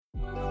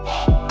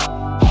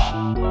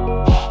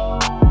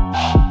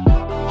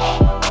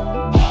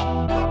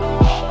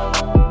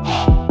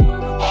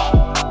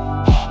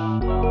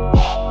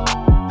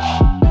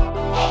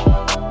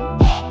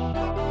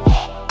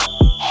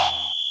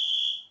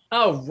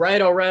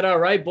all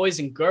right, boys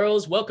and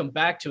girls. Welcome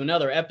back to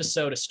another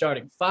episode of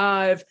Starting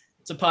Five.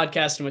 It's a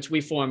podcast in which we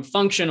form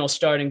functional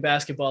starting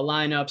basketball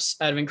lineups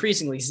out of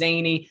increasingly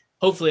zany,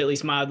 hopefully at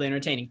least mildly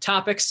entertaining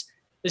topics.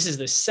 This is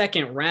the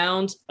second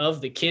round of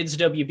the Kids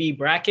WB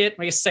bracket.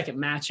 I guess second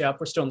matchup.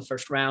 We're still in the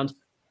first round.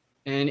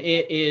 And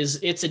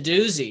it's a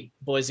doozy,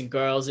 boys and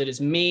girls. It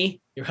is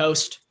me, your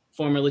host,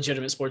 former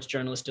legitimate sports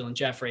journalist Dylan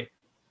Jeffrey,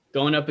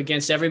 going up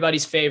against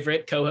everybody's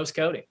favorite co-host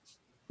Cody.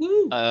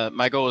 Woo.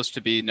 My goal is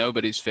to be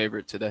nobody's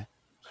favorite today.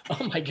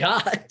 Oh my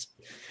God.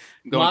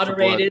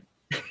 Moderated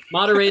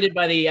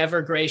by the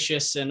ever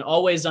gracious and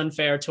always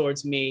unfair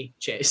towards me,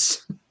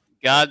 Chase.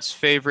 God's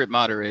favorite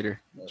moderator,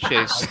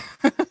 Chase.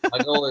 My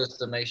goal is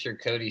to make sure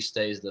Cody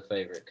stays the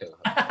favorite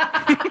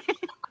co-host.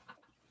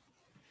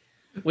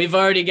 We've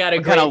already got a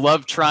what kind of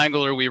love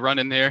triangle are we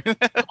running there?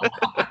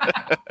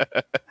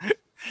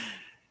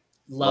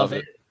 Love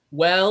it.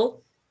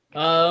 Well,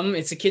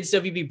 it's a Kids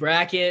WB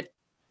bracket.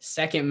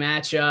 Second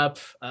matchup.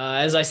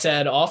 As I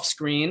said off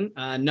screen,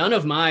 none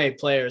of my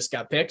players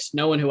got picked.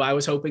 No one who I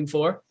was hoping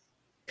for.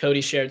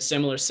 Cody shared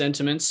similar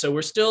sentiments, so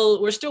we're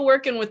still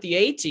working with the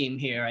A team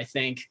here. I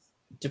think,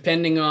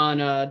 depending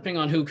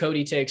on who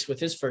Cody takes with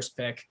his first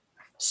pick.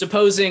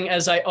 Supposing,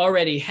 as I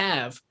already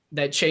have,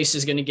 that Chase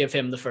is going to give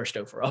him the first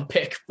overall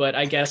pick, but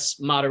I guess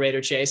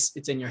moderator Chase,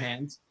 it's in your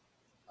hands.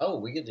 Oh,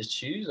 we get to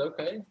choose.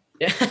 Okay.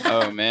 Yeah.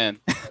 Oh man,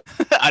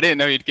 I didn't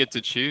know you'd get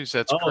to choose.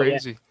 That's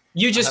crazy. Yeah.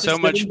 You just so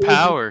much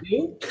power.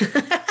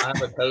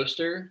 I'm a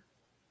coaster.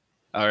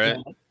 All right.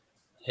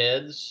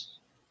 Heads.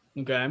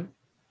 Okay.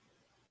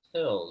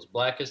 Tails.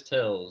 Blackest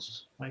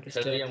tails.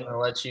 Cody, I'm gonna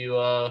let you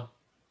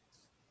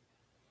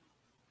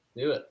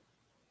do it.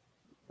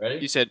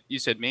 Ready? You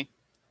said me?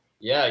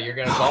 Yeah, you're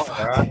gonna call it,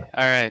 all right?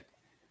 All right.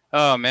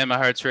 Oh man, my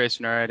heart's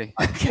racing already.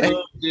 Okay.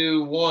 2,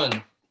 2,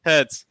 1.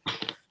 Heads.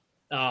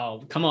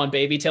 Oh, come on,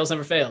 baby. Tails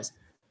never fails.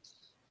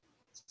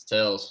 It's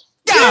tails.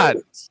 God.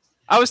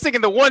 I was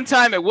thinking the one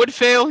time it would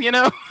fail, you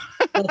know?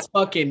 Let's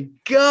fucking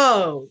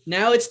go.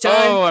 Now it's time.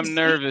 Oh, I'm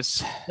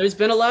nervous. There's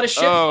been a lot of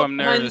shit I'm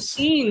behind the nervous.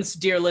 scenes,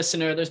 dear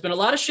listener. There's been a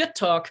lot of shit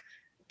talk.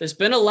 There's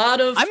been a lot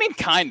of... I mean,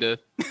 kind of.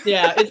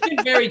 Yeah, it's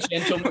been very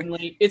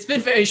gentlemanly. It's been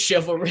very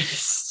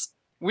chivalrous.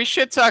 We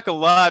shit talk a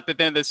lot, but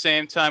then at the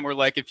same time, we're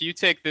like, if you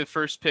take the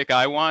first pick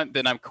I want,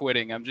 then I'm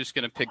quitting. I'm just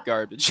going to pick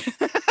garbage.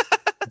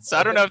 So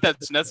I don't know if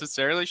that's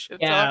necessarily shit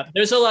talk. Yeah,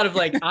 there's a lot of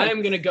like, I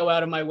am going to go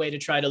out of my way to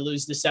try to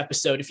lose this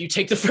episode if you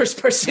take the first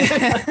person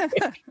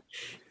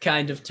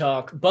kind of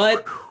talk.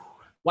 But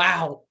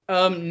wow,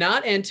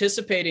 not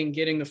anticipating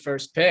getting the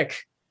first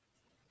pick.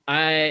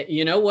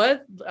 You know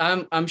what?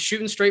 I'm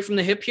shooting straight from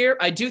the hip here.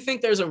 I do think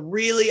there's a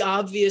really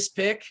obvious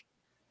pick,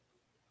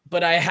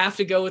 but I have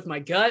to go with my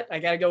gut. I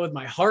got to go with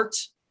my heart,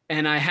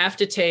 and I have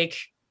to take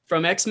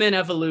from X-Men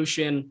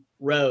Evolution,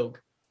 Rogue.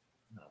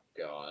 Oh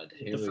God,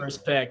 the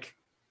first pick.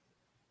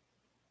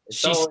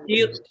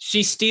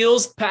 She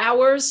steals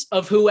powers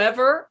of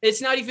whoever.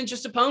 It's not even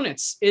just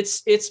opponents.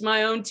 It's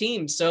my own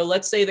team. So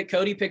let's say that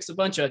Cody picks a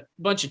bunch of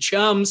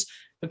chums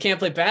who can't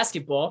play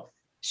basketball.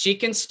 She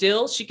can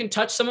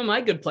touch some of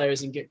my good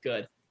players and get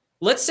good.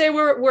 Let's say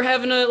we're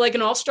having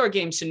an all-star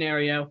game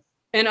scenario,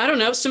 and I don't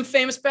know, some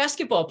famous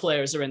basketball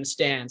players are in the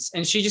stands,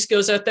 and she just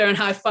goes out there and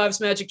high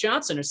fives Magic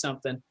Johnson or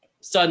something.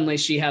 Suddenly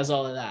she has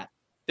all of that.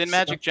 Then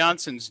Magic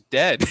Johnson's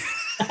dead.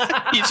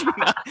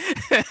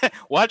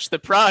 Watch the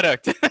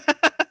product.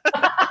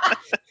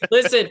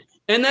 Listen,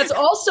 and that's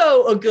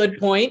also a good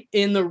point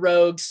in the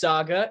Rogue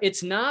saga.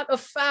 It's not a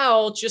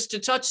foul just to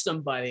touch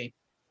somebody.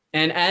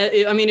 And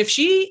I mean, if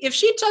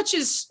she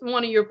touches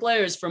one of your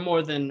players for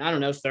more than,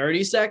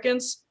 30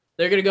 seconds,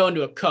 they're going to go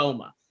into a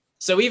coma.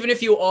 So even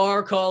if you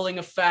are calling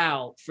a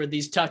foul for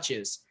these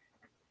touches,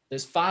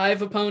 there's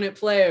 5 opponent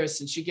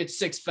players and she gets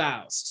 6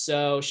 fouls.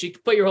 So she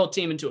could put your whole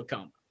team into a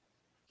coma.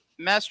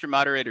 Master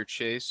Moderator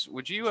Chase,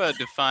 would you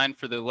define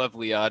for the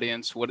lovely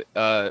audience what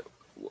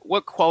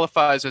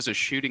qualifies as a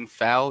shooting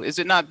foul? Is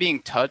it not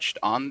being touched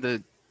on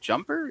the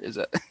jumper? Is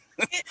it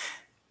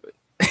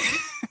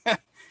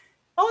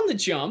on the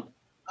jump?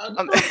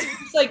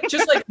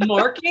 just like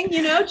marking,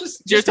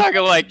 You're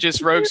talking like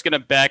just Rogue's gonna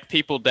back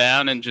people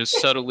down and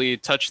just subtly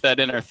touch that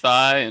inner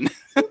thigh and.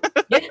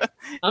 Yeah,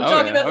 I'm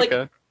talking about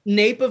like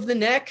nape of the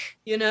neck,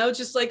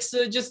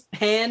 just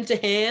hand to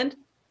hand.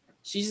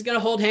 She's going to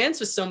hold hands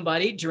with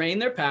somebody, drain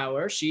their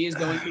power. She is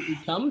going to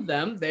become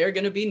them. They're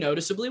going to be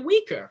noticeably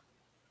weaker.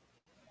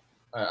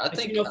 I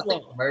think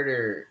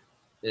murder,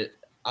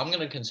 I'm going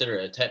to consider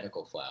it a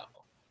technical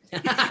foul.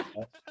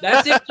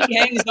 That's if she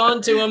hangs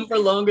on to him for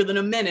longer than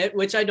a minute,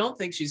 which I don't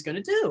think she's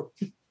going to do.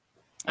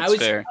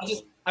 Fair.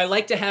 I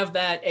like to have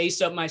that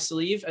ace up my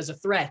sleeve as a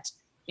threat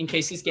in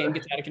case this game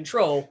gets out of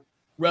control.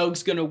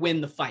 Rogue's going to win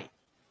the fight.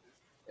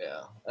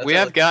 Yeah. We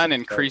have gotten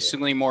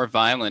increasingly more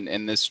violent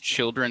in this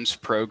children's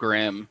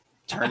program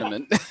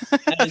tournament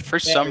for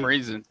some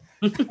reason.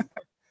 All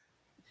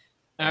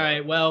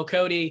right. Well,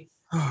 Cody,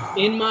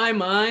 in my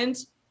mind,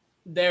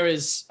 there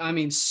is,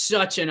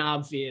 such an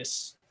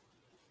obvious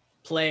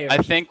player. I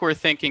think we're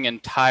thinking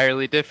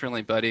entirely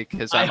differently, buddy,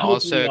 because I'm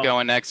also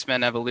going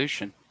X-Men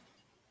Evolution.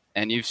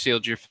 And you've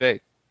sealed your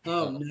fate.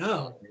 Oh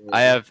no!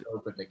 I have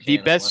the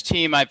best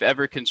team I've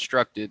ever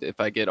constructed. If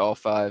I get all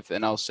 5,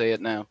 and I'll say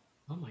it now.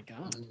 Oh my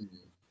god!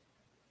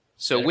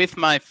 So with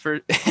my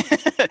first,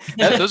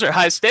 those are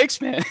high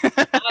stakes, man.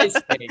 High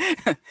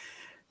stakes.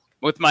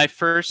 With my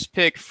first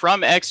pick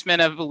from X-Men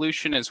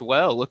Evolution as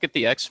well. Look at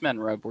the X-Men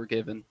rub we're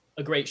given.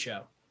 A great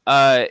show.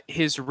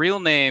 His real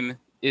name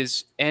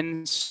is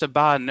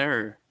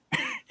Ensabanur,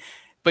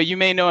 but you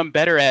may know him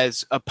better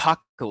as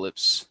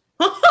Apocalypse.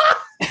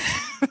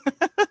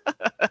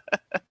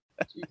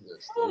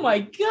 Jesus, Oh my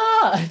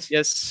god!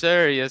 Yes,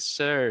 sir. Yes,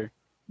 sir.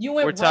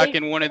 We're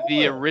talking one of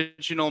the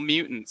original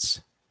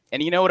mutants.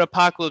 And you know what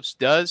Apocalypse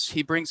does?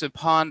 He brings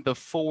upon the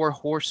 4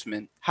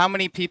 horsemen. How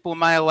many people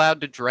am I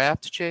allowed to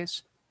draft,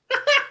 Chase?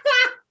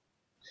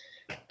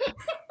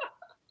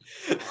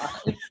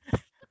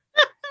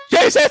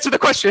 Chase, answer the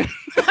question.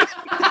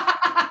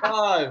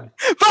 5.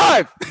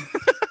 5.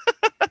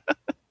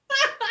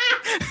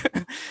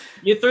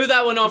 You threw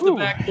that one off the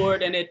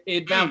backboard, and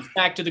it bounced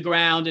back to the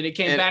ground, and it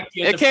came back to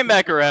you. It came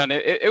back around.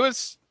 It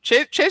was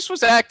Chase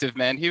was active,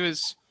 man.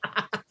 He's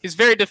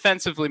very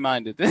defensively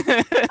minded.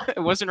 I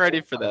wasn't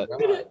ready for that.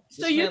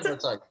 So you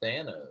looks like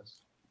Thanos.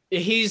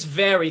 He's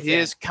very thin. He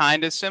is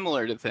kind of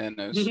similar to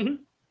Thanos.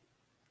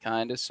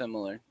 Kind of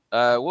similar.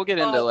 We'll get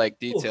into like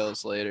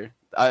details later.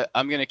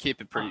 I'm gonna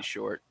keep it pretty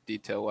short,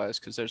 detail wise,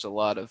 because there's a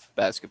lot of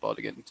basketball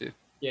to get into.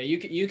 Yeah,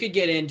 you could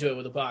get into it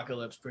with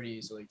Apocalypse pretty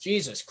easily.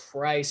 Jesus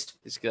Christ.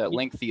 He's got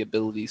lengthy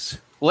abilities.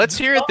 Let's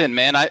hear it then,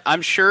 man.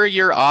 I'm sure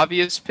your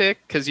obvious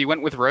pick, because you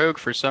went with Rogue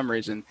for some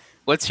reason.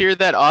 Let's hear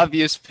that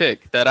obvious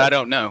pick that I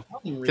don't know,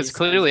 because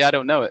clearly I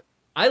don't know it.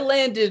 I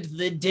landed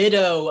the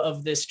ditto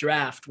of this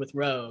draft with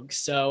Rogue,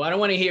 so I don't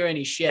want to hear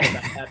any shit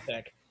about that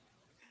pick.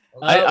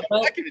 I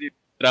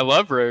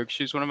love Rogue.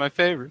 She's one of my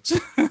favorites.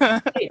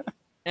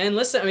 And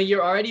listen, I mean,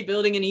 you're already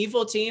building an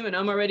evil team, and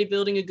I'm already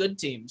building a good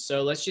team.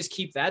 So let's just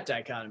keep that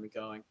dichotomy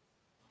going.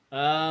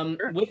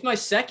 Sure. With my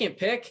second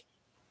pick,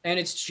 and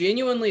it's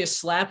genuinely a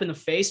slap in the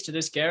face to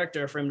this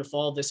character for him to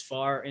fall this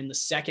far in the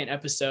second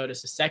episode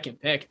as the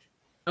second pick.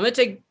 I'm going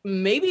to take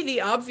maybe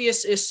the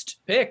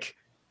obviousest pick,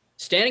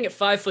 standing at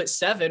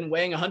 5'7",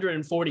 weighing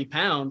 140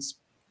 pounds,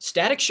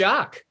 Static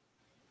Shock.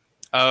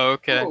 Oh,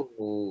 okay.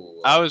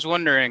 Oh. I was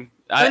wondering.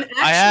 I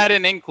had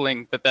an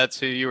inkling that that's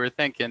who you were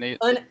thinking.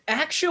 An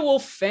actual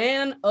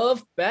fan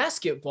of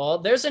basketball.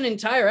 There's an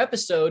entire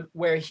episode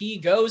where he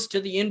goes to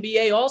the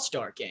NBA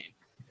All-Star game.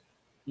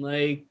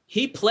 Like,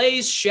 he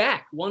plays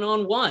Shaq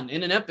one-on-one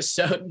in an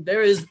episode.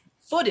 There is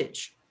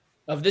footage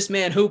of this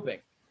man hooping.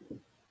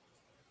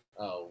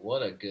 Oh,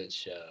 what a good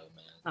show,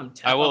 man.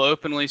 I will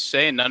openly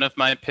say none of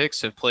my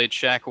picks have played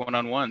Shaq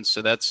one-on-one,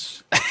 so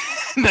that's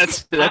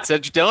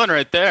Edge Dillon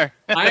right there.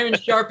 Iron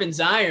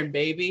sharpens iron,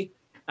 baby.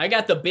 I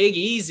got the Big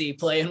Easy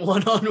playing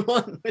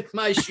one-on-one with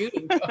my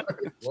shooting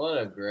guard. What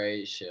a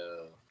great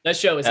show. That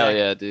show is hell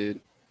yeah,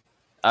 dude.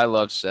 I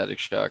love Static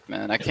Shock,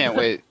 man. I can't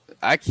wait.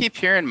 I keep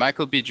hearing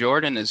Michael B.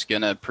 Jordan is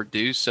going to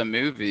produce a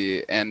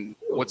movie, and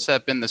what's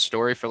that been the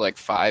story for like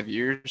 5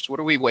 years? What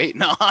are we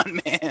waiting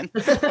on, man?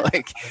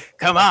 Like,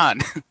 come on.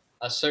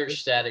 I searched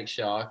Static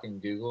Shock in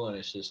Google, and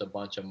it's just a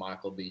bunch of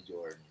Michael B.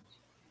 Jordan.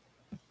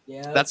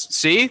 Yeah.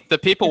 See? The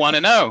people want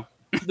to know.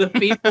 The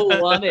people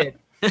want it.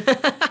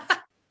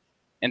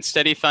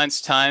 Instead, he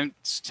finds time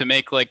to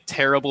make like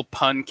terrible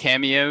pun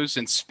cameos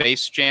in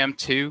Space Jam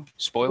 2.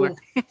 Spoiler.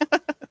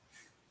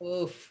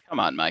 Oof. Come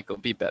on, Michael,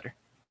 be better.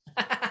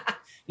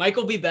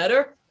 Michael, be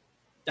better?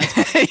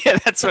 Yeah,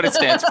 that's what it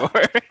stands for.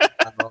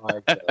 I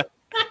like that.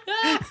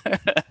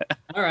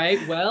 All right.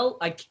 Well,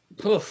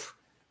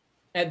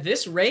 at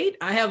this rate,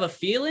 I have a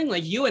feeling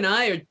like you and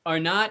I are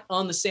not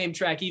on the same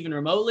track even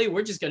remotely.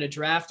 We're just going to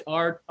draft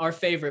our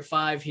favorite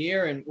 5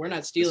 here, and we're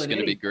not stealing. It's going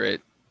to be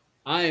great.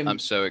 I'm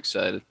so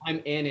excited.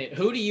 I'm in it.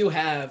 Who do you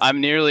have? I'm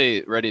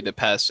nearly ready to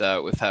pass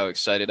out with how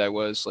excited I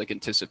was, like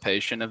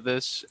anticipation of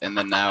this, and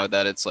then now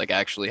that it's like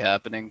actually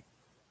happening,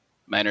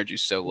 my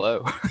energy's so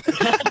low.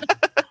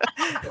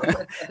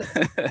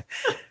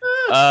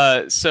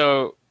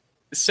 So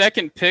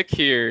second pick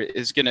here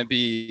is going to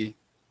be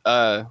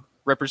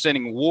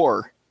representing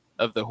War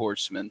of the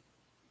Horsemen,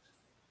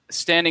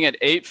 standing at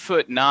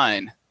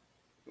 8'9",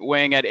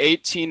 weighing at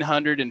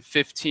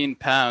 1,815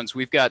 pounds.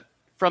 We've got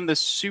from the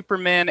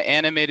Superman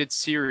animated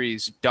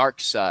series,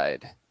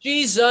 Darkseid.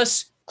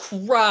 Jesus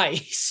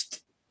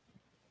Christ.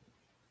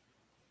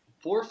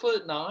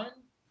 4'9"?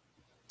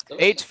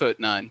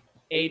 8'9".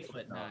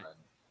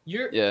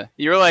 8'9".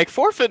 You're like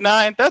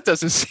 4'9". That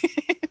doesn't seem.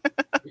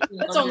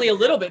 That's only a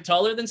little bit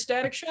taller than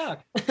Static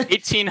Shock.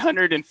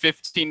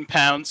 1,815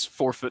 pounds,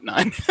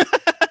 4'9".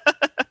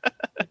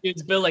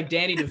 Dude's built like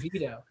Danny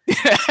DeVito.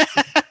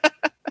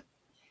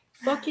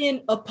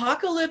 Fucking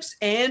Apocalypse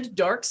and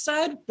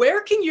Darkseid.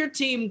 Where can your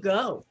team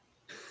go?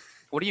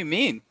 What do you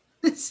mean?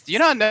 Do you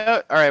not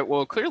know? All right.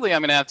 Well, clearly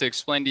I'm going to have to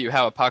explain to you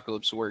how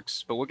Apocalypse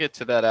works, but we'll get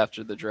to that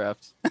after the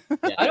draft.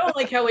 Yeah. I don't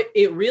like how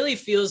it really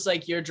feels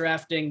like you're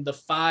drafting the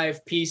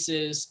 5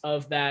 pieces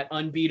of that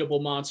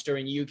unbeatable monster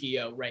in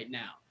Yu-Gi-Oh right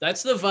now.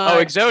 That's the vibe.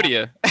 Oh,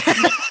 Exodia.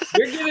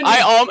 You're giving me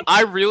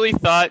I really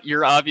thought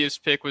your obvious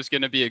pick was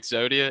going to be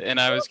Exodia,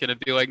 and I was going to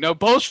be like, no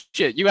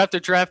bullshit. You have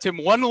to draft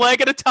him one leg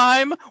at a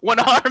time, one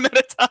arm at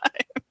a time.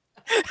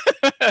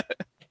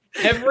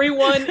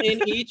 Everyone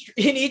in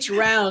each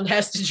round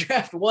has to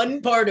draft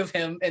one part of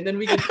him, and then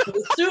we get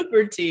the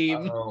super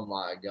team. Oh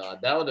my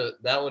god,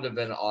 that would have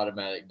been an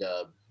automatic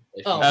dub.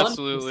 Oh,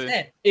 absolutely.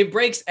 100%. It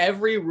breaks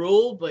every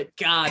rule, but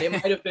God, it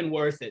might have been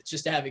worth it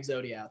just to have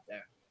Exodia out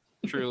there.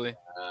 Truly.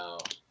 Wow.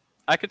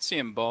 I could see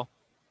him ball.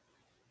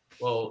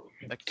 Well,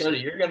 Cody,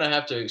 you're gonna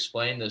have to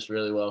explain this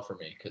really well for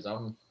me because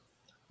I'm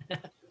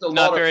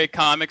not very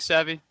comic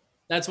savvy.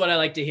 That's what I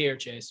like to hear,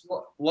 Chase. A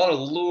lot of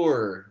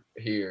lure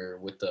here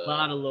with the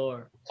lot of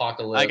lore.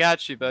 Apocalypse. I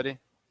got you, buddy.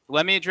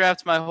 Let me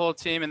draft my whole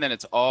team, and then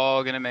it's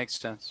all gonna make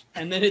sense.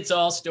 And then it's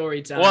all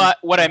story time. Well,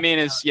 what I mean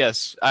is,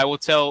 yes, I will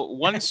tell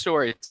one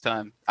story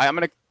time. I'm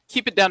gonna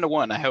keep it down to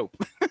one. I hope.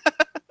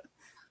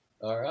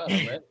 All right,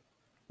 man.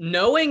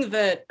 Knowing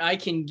that I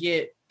can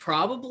get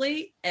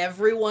probably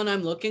everyone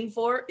I'm looking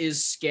for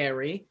is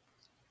scary.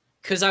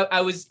 Because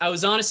I was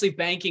honestly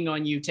banking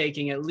on you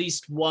taking at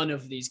least one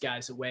of these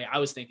guys away. I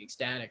was thinking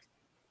Static.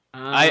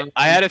 I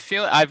had a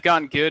feeling I've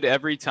gone good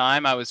every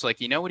time. I was like,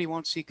 you know what he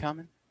won't see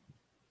coming?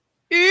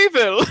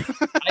 Evil.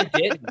 I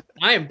didn't.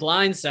 I am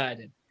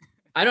blindsided.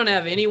 I don't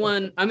have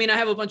anyone. I mean, I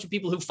have a bunch of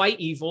people who fight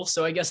evil,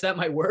 so I guess that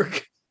might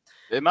work.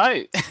 It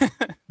might.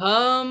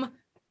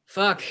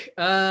 Fuck.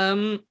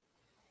 God,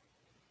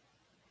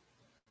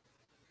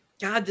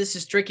 this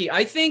is tricky.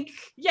 I think,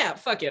 yeah,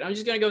 fuck it. I'm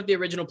just gonna go with the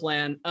original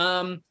plan.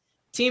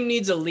 Team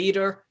needs a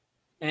leader,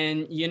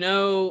 and you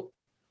know,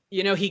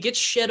 he gets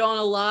shit on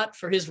a lot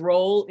for his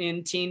role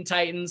in Teen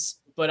Titans,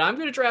 but I'm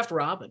gonna draft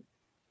Robin.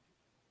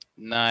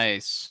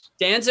 Nice.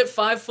 Stands at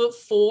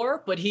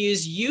 5'4", but he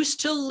is used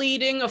to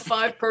leading a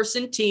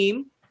 5-person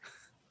team.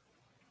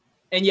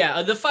 And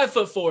yeah, the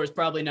 5'4" is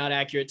probably not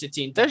accurate to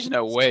Teen Titans. There's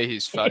no way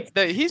he's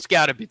he's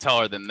got to be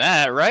taller than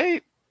that,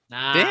 right?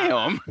 Nah,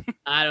 damn.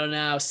 I don't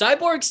know.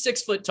 Cyborg's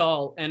 6 foot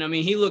tall, and I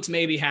mean he looks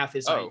maybe half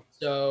his height.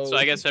 So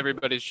I guess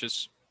everybody's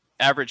just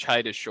average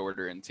height is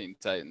shorter in Teen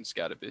Titans.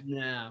 Got to be.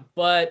 Yeah,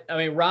 but I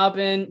mean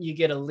Robin, you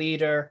get a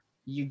leader,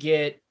 you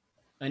get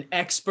an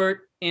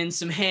expert in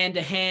some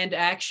hand-to-hand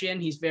action.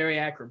 He's very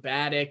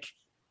acrobatic,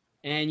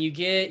 and you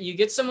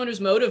get someone who's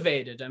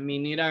motivated. I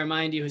mean, need I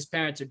remind you, his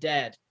parents are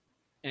dead,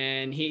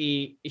 and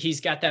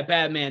he's got that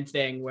Batman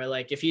thing where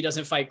like if he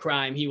doesn't fight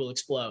crime, he will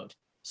explode.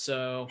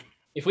 So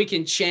if we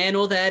can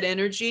channel that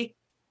energy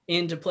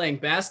into playing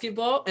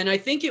basketball, and I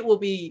think it will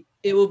be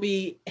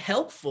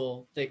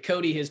helpful that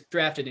Cody has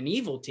drafted an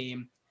evil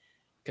team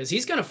because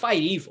he's going to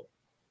fight evil.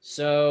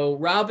 So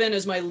Robin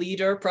is my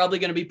leader, probably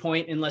going to be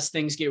point unless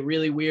things get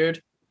really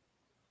weird.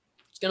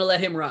 Just going to let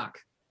him rock.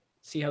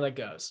 See how that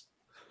goes.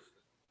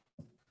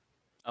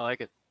 I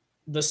like it.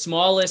 The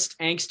smallest,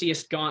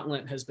 angstiest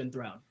gauntlet has been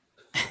thrown.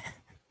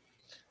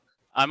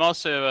 I'm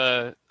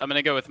also I'm going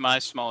to go with my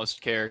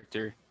smallest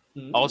character.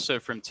 Also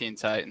from Teen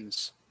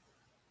Titans,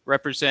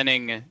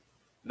 representing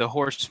the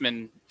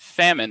Horseman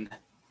Famine.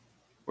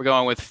 We're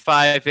going with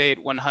 5'8",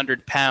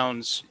 100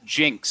 pounds,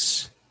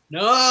 Jinx. No!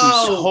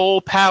 Whose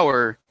whole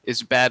power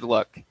is bad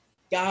luck.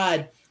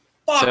 God.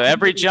 Fuck. So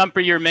every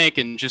jumper you're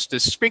making, just to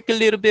sprinkle a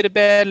little bit of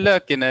bad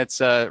luck, and it's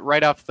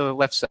right off the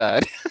left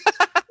side.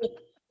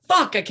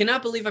 Fuck, I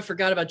cannot believe I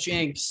forgot about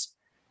Jinx.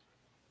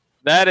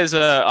 That is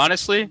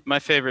honestly my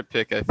favorite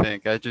pick, I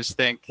think. I just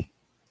think...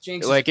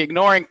 Jinx. Like,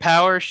 ignoring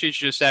power, she's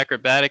just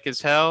acrobatic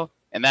as hell.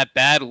 And that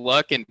bad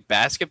luck in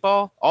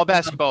basketball, all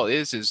basketball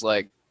is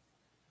like,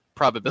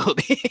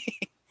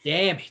 probability.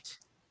 Damn it.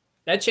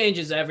 That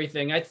changes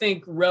everything. I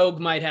think Rogue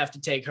might have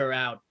to take her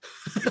out.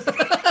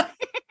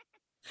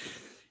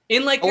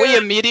 Are we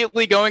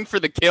immediately going for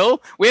the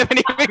kill? We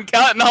haven't even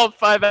gotten all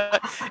 5 out.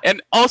 And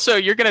also,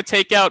 you're going to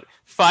take out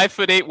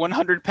 5'8",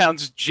 100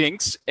 pounds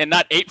Jinx and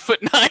not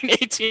 8'9",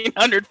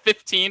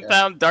 1,815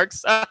 pound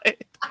Darkseid.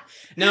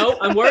 No,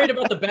 I'm worried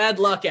about the bad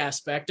luck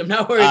aspect. I'm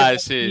not worried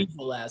about the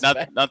evil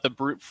aspect. Not the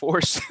brute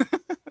force.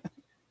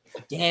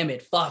 Damn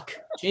it. Fuck.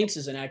 Jinx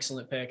is an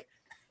excellent pick.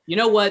 You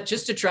know what?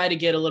 Just to try to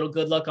get a little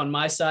good luck on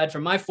my side, for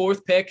my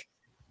 4th pick,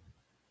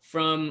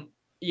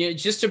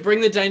 just to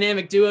bring the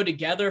dynamic duo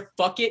together,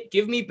 fuck it.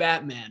 Give me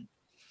Batman.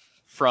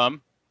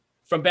 From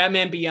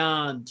Batman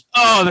Beyond.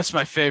 Oh, that's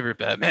my favorite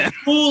Batman.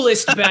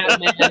 Coolest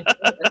Batman.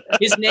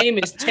 His name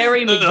is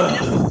Terry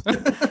McGinnis.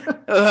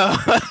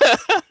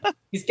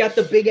 He's got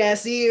the big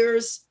ass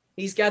ears.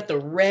 He's got the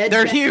red.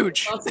 They're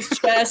huge. Across his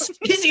chest.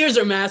 His ears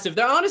are massive.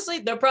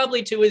 They're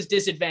probably to his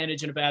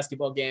disadvantage in a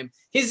basketball game.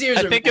 His ears.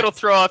 I think it'll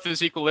throw off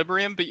his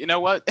equilibrium, but you know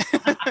what?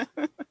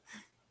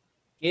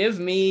 Give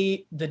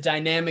me the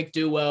dynamic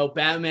duo,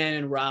 Batman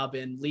and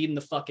Robin, leading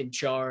the fucking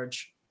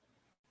charge.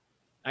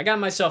 I got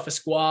myself a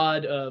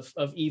squad of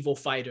evil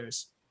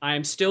fighters. I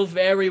am still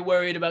very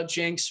worried about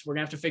Jinx. We're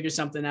gonna have to figure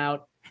something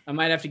out. I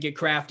might have to get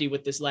crafty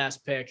with this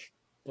last pick,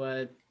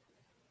 but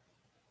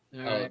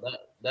all right.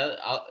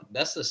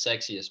 That's the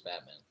sexiest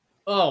Batman.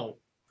 Oh,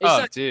 it's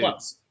not dude.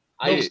 close.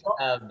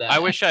 I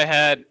wish I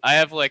had.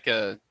 I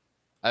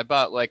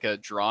bought like a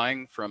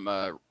drawing from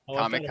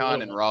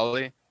Comic-Con in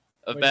Raleigh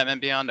of Batman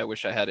Beyond. I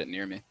wish I had it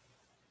near me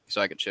so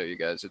I could show you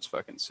guys. It's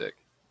fucking sick.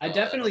 I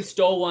definitely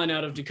stole one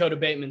out of Dakota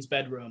Bateman's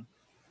bedroom.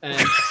 And,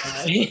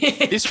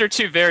 these are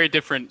two very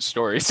different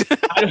stories.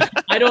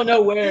 I don't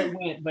know where it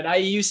went, but I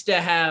used to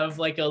have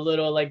like a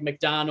little like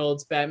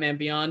McDonald's Batman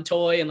Beyond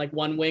toy, and like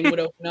one wing would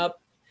open up.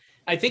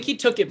 I think he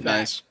took it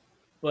back,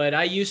 but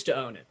I used to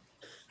own it.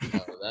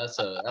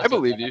 Oh, I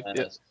believe you.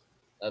 Yeah.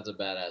 That's a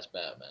badass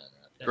Batman.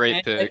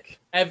 Great pick.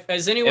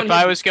 Has anyone? If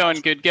I was going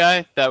good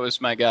guy, that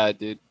was my guy,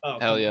 dude. Oh,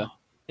 hell yeah.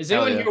 Has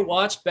anyone here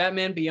watched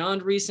Batman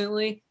Beyond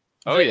recently?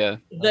 Oh yeah.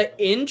 The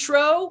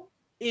intro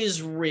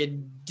is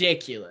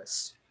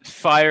ridiculous.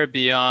 Fire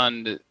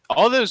beyond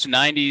all those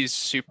 90s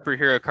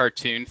superhero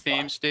cartoon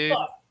themes, dude.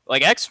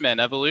 Like X-Men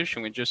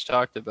Evolution we just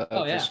talked about.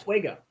 Oh yeah,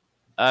 Fuego.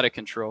 Out of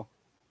control.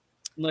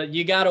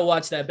 You got to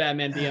watch that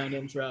Batman Beyond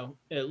intro.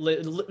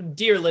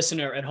 Dear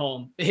listener at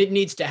home, it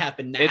needs to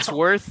happen now. It's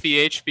worth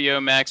the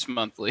HBO Max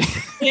monthly.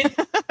 It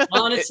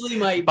honestly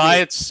might by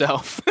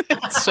itself.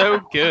 It's so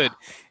good.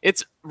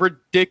 It's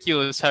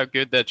ridiculous how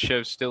good that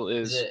show still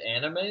is. Is it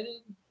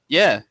animated?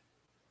 Yeah.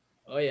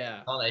 Oh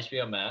yeah. On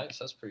HBO Max?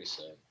 That's pretty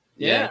sick.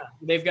 Yeah,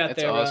 they've got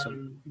their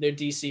awesome. Their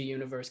DC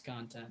Universe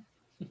content.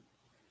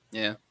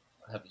 Yeah.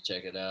 I'll have to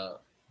check it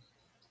out.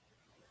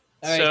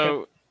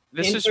 So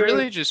this is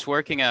really just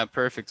working out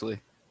perfectly.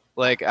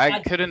 Like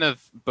I couldn't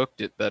have booked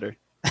it better.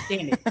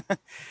 Damn it.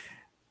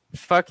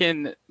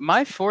 Fucking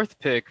my fourth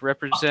pick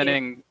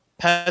representing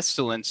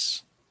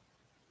Pestilence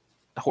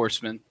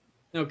Horseman.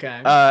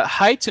 Okay.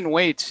 Height and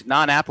weight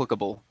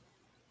non-applicable.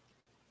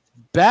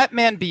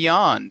 Batman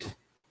Beyond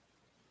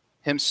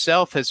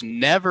himself has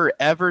never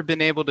ever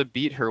been able to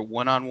beat her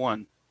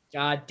one-on-one.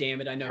 God damn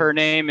it, I know. Her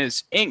name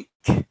is Ink,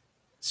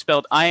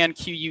 spelled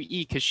Inque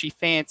because she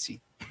fancy.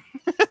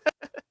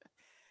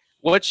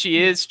 What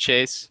she is,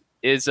 Chase,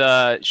 is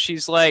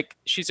she's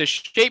a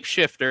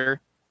shapeshifter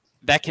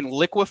that can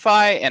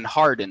liquefy and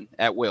harden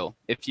at will.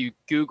 If you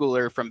Google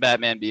her from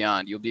Batman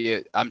Beyond,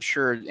 I'm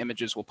sure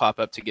images will pop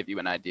up to give you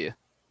an idea.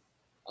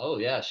 Oh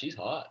yeah, she's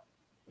hot.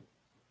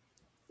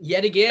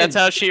 Yet again. That's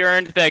how she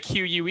earned that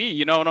QUE,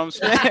 you know what I'm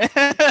saying?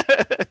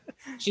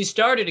 She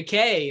started a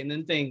K and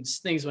then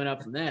things went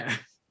up from there.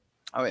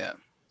 Oh yeah.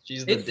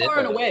 She's far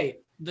and away.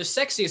 The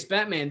sexiest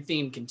Batman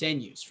theme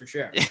continues for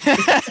sure.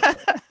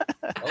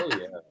 Oh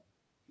yeah.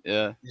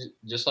 Yeah.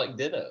 Just like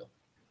Ditto.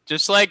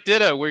 Just like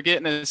Ditto. We're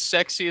getting the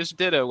sexiest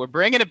Ditto. We're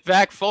bringing it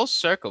back full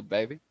circle,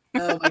 baby.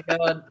 Oh my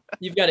God.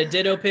 You've got a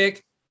Ditto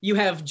pick. You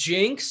have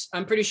Jinx.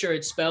 I'm pretty sure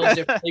it's spelled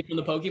differently from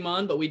the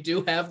Pokemon, but we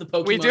do have the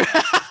Pokemon. We do.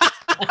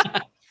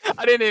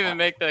 I didn't even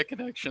make that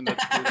connection.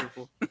 That's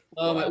beautiful.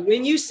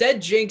 When you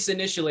said Jinx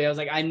initially, I was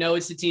like, I know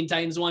it's the Teen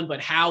Titans one,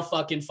 but how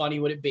fucking funny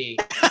would it be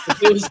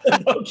if it was the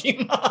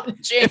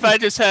Pokemon Jinx? If I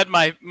just had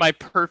my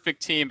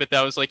perfect team, but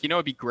that was like,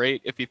 it'd be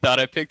great if you thought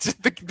I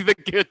picked the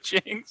good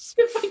Jinx.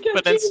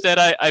 But instead,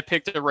 I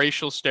picked a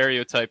racial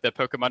stereotype that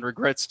Pokemon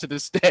regrets to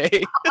this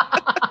day.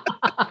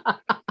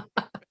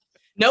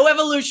 No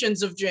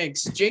evolutions of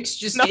Jinx. Jinx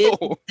just is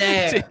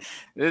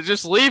there.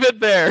 Just leave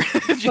it there.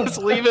 Just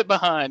leave it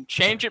behind.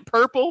 Change it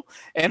purple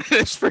and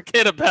just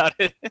forget about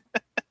it.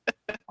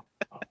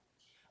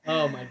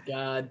 Oh my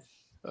God.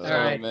 All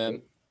right,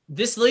 man.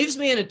 This leaves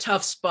me in a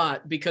tough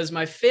spot because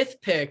my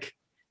fifth pick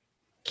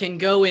can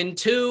go in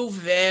two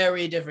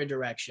very different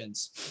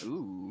directions.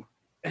 Ooh.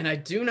 And I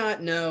do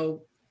not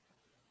know.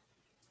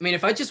 I mean,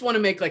 if I just want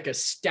to make like a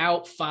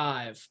stout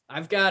 5,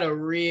 I've got a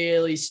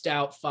really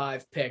stout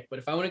 5 pick. But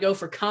if I want to go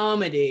for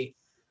comedy,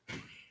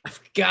 I've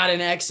got an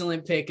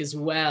excellent pick as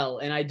well.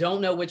 And I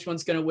don't know which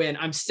one's going to win.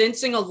 I'm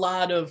sensing a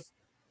lot of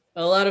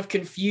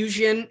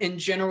confusion in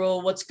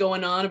general, what's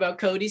going on about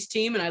Cody's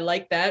team. And I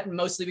like that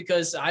mostly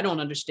because I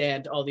don't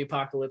understand all the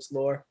Apocalypse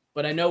lore,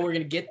 but I know we're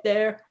going to get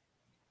there.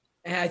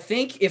 And I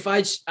think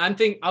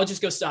I'll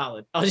just go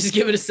solid. I'll just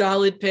give it a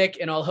solid pick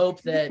and I'll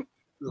hope that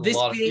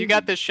you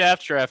got the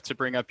shaft draft to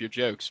bring up your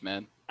jokes,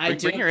 man.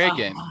 Bring your A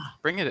game.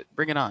 Bring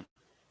it on.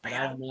 I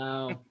don't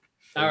know.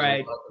 All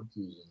right.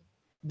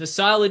 The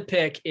solid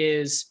pick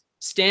is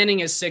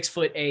standing as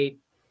 6'8"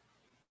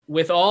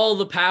 with all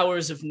the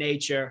powers of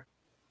nature,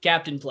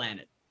 Captain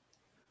Planet.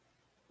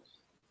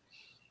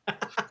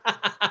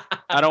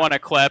 I don't want to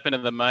clap into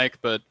the mic,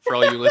 but for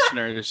all you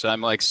listeners,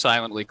 I'm like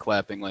silently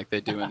clapping like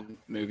they do in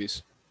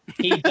movies.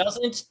 He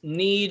doesn't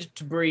need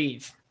to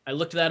breathe. I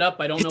looked that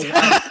up. I don't know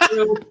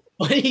why,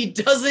 but he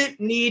doesn't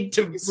need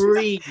to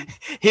breathe.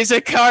 He's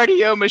a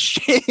cardio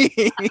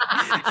machine.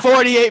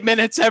 48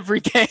 minutes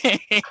every game.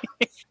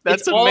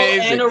 That's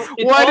amazing.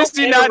 Why does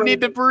he not need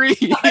to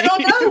breathe? I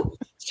don't know.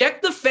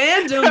 Check the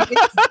fandom.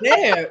 It's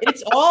there.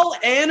 It's all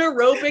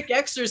anaerobic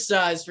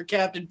exercise for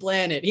Captain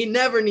Planet. He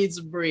never needs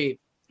to breathe.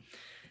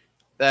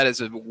 That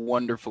is a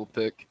wonderful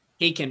pick.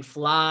 He can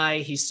fly.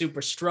 He's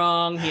super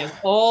strong. He has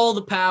all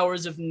the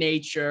powers of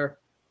nature.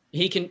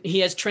 He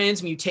has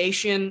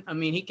transmutation. I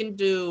mean, he can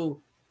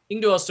do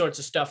all sorts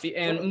of stuff.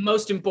 And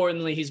most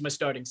importantly, he's my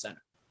starting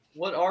center.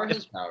 What are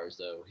his powers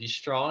though? He's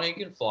strong, he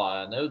can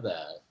fly, I know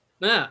that.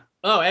 Yeah.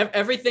 Oh,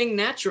 everything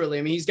naturally.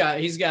 I mean, he's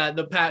got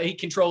the power. He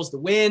controls the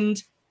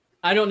wind.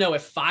 I don't know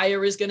if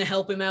fire is going to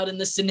help him out in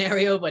this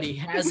scenario, but he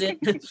has it.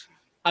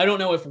 I don't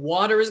know if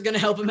water is going to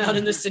help him out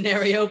in this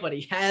scenario, but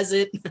he has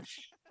it.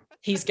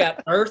 He's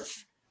got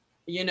earth.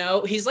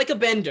 He's like a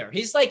bender.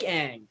 He's like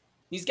Aang.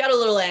 He's got a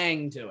little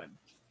Aang to him.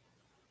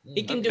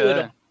 He can do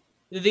it.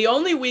 The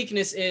only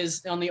weakness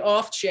is on the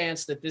off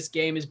chance that this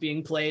game is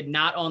being played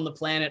not on the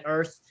planet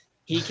Earth,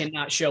 he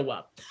cannot show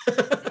up.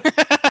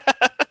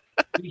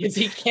 Because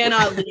he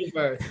cannot leave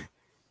Earth.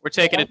 We're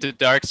taking it to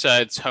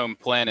Darkseid's home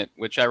planet,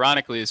 which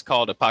ironically is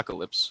called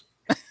Apocalypse,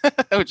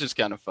 which is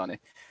kind of funny.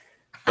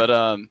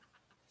 But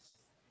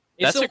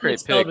that's a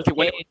great pick.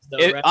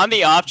 On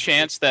the off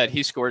chance that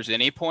he scores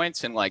any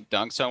points and like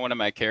dunks on one of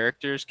my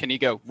characters, can he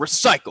go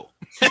recycle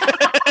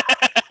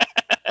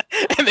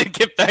and then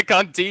get back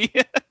on D?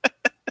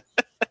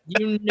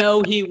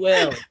 He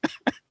will.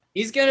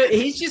 He's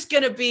just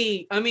gonna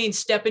be,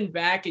 stepping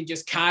back and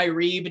just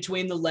Kyrie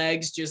between the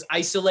legs, just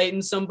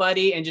isolating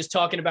somebody and just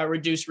talking about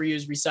reduce,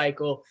 reuse,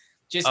 recycle.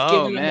 Just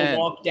giving them a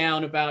walk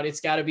down about it's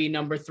got to be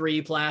number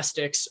 3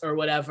 plastics or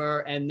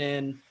whatever, and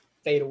then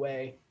fade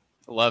away.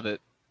 Love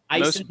it.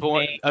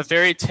 A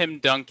very Tim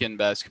Duncan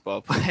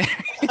basketball player.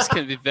 He's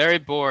gonna be very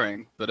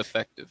boring but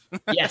effective.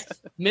 Yes,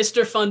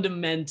 Mr.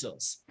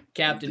 Fundamentals,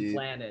 Captain Indeed.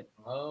 Planet.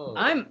 Oh,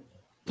 I'm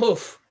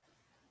poof.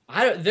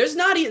 There's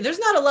not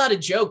a lot of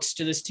jokes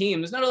to this team.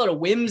 There's not a lot of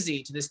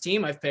whimsy to this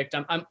team I've picked.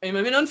 I'm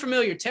in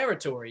unfamiliar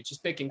territory,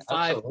 just picking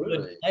 5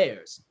 good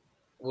players.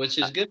 Which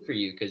is good for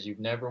you because you've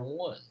never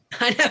won.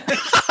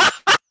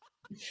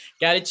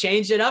 Got to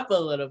change it up a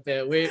little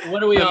bit.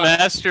 What are we on? The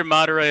master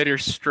moderator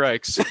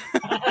strikes.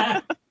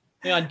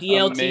 On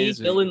DLT,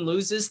 Amazing. Dylan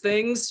loses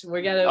things.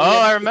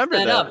 I remember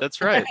that. That's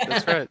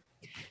right.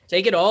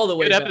 Take it all the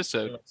way Good back.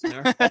 Episode.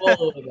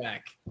 All the way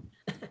back.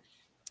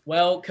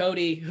 Well,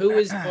 Cody, who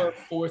is the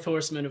 4th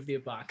horseman of the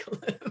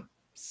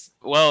apocalypse?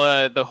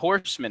 Well, the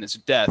horseman is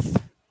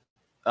death,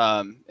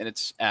 and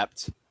it's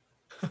apt.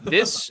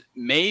 This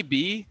may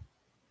be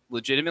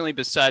legitimately,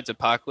 besides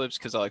apocalypse,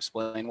 because I'll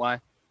explain why,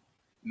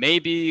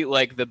 maybe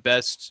like the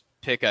best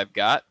pick I've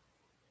got.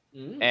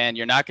 And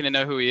you're not going to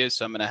know who he is,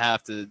 so I'm going to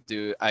have to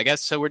do, I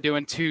guess, so we're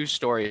doing 2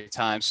 story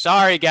times.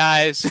 Sorry,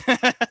 guys.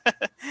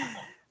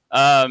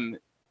 From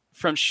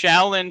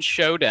Shaolin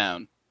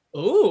Showdown.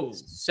 Ooh.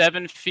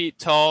 7 feet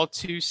tall,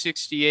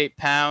 268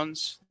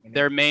 pounds.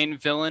 Their main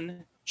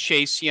villain,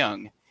 Chase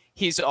Young.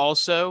 He's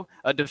also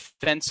a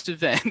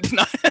defensive end.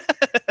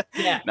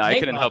 I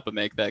couldn't help but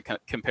make that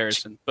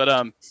comparison.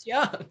 But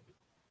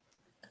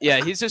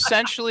yeah, he's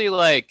essentially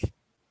like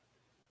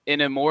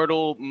an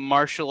immortal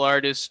martial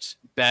artist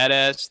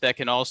badass that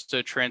can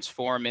also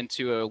transform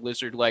into a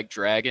lizard-like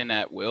dragon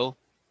at will.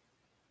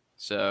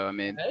 So I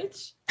mean, right?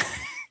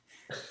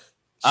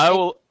 I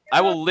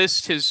will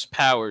list his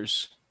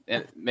powers.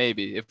 And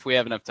maybe if we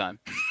have enough time.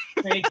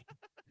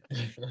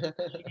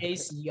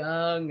 Chase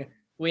Young.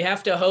 We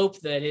have to hope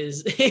that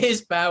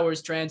his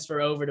powers transfer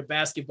over to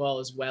basketball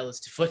as well as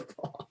to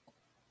football.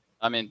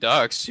 I mean,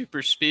 dog,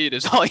 super speed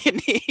is all you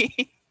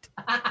need.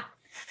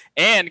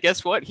 And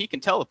guess what? He can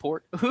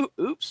teleport.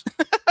 Oops.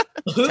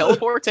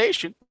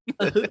 Teleportation.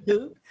 I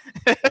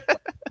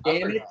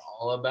forgot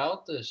all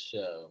about this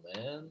show,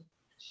 man.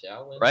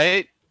 Shaolin.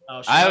 Right?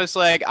 I was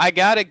like, I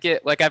gotta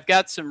get, like, I've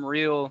got some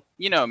real,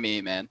 you know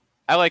me, man.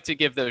 I like to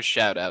give those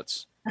shout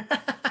outs.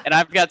 And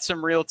I've got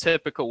some real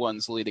typical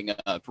ones leading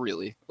up,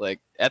 really. Like,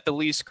 at the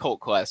least, cult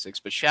classics.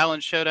 But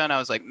Shaolin Showdown, I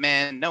was like,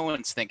 man, no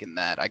one's thinking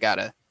that. I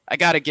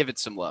gotta give it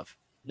some love.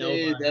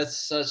 Dude, that's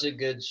such a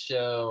good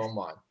show. Oh,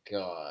 my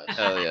God.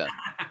 Hell yeah.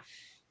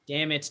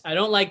 Damn it. I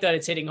don't like that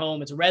it's hitting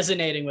home. It's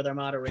resonating with our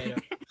moderator.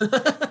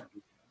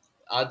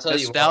 I'll tell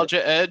you what.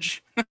 Nostalgia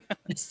edge.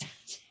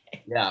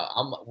 Yeah,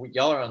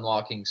 y'all are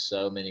unlocking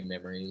so many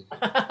memories.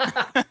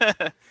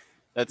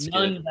 That's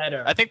none good.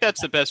 Better. I think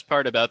that's the best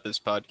part about this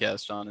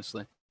podcast,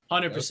 honestly.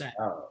 100%.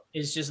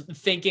 Is just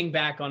thinking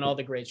back on all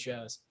the great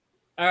shows.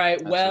 All right,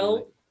 absolutely.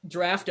 Well,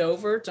 draft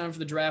over. Time for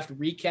the draft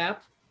recap.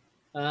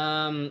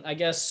 I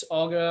guess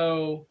I'll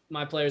go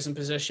my players in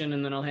position,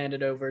 and then I'll hand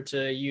it over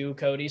to you,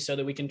 Cody, so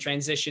that we can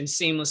transition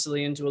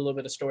seamlessly into a little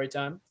bit of story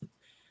time.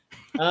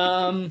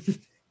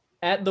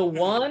 At the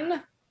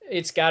 1,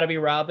 it's got to be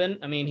Robin.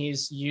 I mean,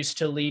 he's used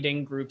to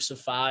leading groups of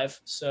 5,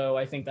 so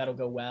I think that'll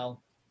go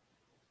well.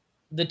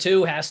 The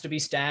 2 has to be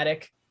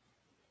Static.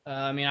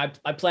 I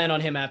plan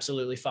on him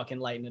absolutely fucking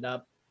lighting it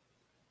up.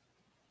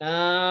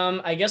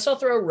 I guess I'll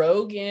throw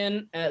Rogue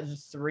in at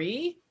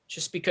 3,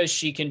 just because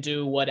she can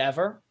do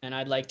whatever, and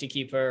I'd like to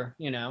keep her,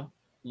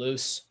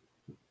 loose.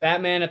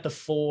 Batman at the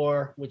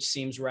 4, which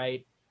seems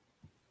right.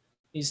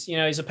 He's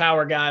a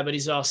power guy, but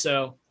he's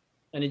also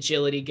an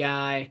agility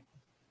guy.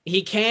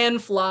 He can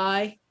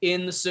fly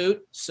in the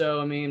suit,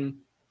 so I mean,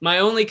 my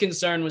only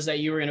concern was that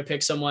you were going to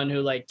pick someone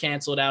who like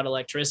canceled out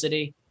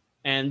electricity,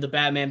 and the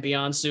Batman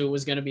Beyond suit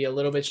was going to be a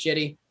little bit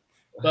shitty.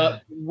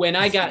 But when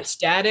I got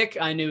static,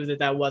 I knew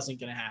that wasn't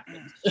going to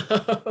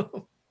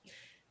happen.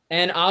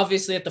 And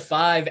obviously at the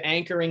 5,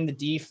 anchoring the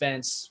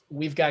defense,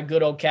 we've got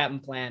good old Captain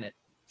Planet.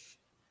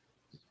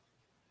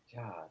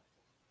 God.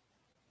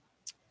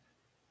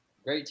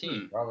 Great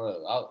team.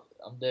 Bravo.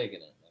 I'm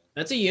digging it.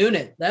 That's a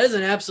unit. That is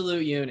an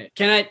absolute unit.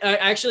 Can I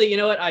actually, you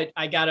know what?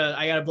 I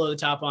gotta blow the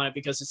top on it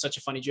because it's such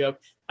a funny joke.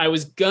 I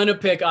was gonna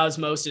pick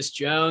Osmosis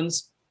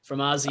Jones from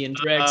Ozzy and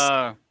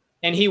Drix,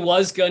 and he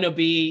was gonna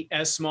be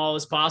as small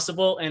as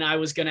possible, and I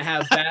was gonna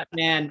have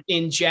Batman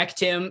inject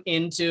him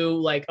into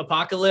like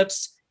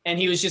Apocalypse, and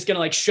he was just gonna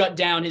like shut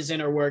down his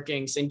inner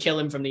workings and kill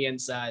him from the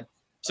inside.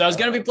 So I was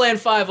gonna be playing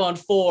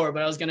 5-on-4,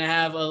 but I was gonna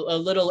have a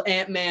little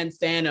Ant-Man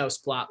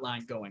Thanos plot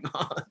line going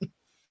on.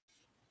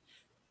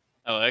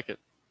 I like it.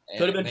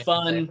 Could have been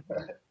fun.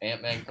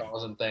 Ant-Man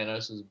calls him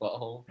Thanos'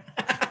 butthole.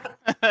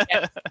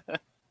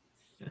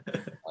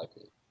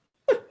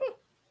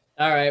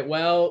 All right.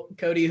 Well,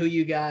 Cody, who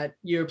you got?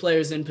 Your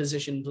players in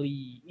position,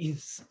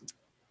 please.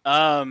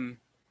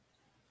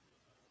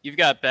 You've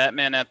got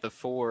Batman at the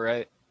 4,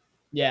 right?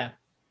 Yeah.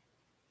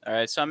 All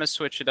right. So I'm gonna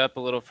switch it up a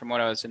little from what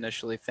I was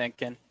initially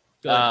thinking.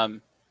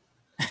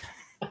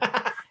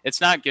 It's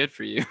not good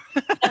for you.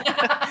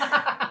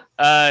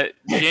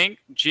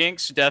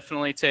 Jinx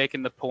definitely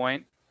taking the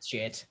point.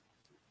 Shit.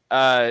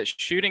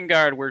 Shooting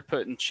guard, we're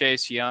putting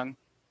Chase Young.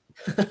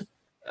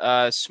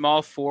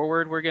 Small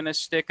forward, we're gonna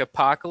stick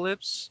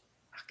Apocalypse.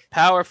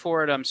 Power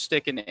forward, I'm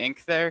sticking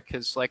Ink there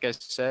because, like I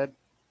said,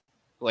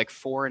 like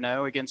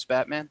 4-0 against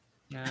Batman.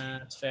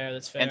 That's fair.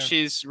 That's fair. And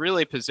she's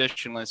really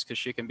positionless because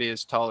she can be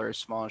as tall or as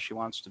small as she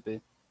wants to be.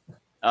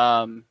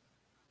 And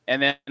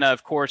then,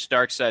 of course,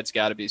 Darkseid's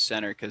got to be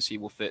center because he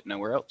will fit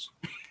nowhere else.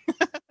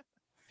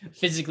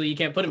 Physically, you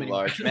can't put him in.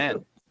 Large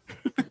man.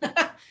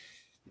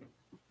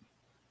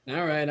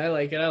 All right, I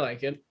like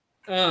it.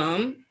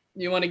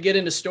 You want to get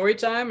into story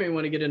time or you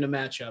want to get into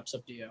matchups?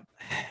 Up to you.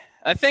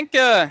 I think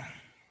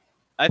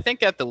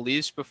at the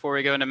least before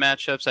we go into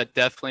matchups, I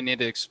definitely need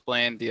to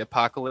explain the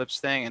Apocalypse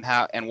thing and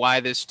how and why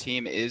this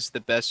team is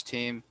the best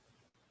team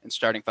in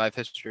starting 5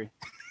 history.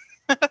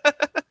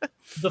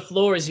 The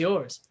floor is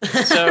yours.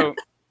 So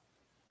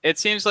it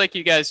seems like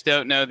you guys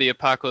don't know the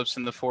Apocalypse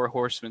and the 4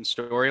 Horsemen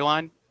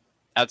storyline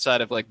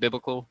outside of like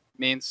biblical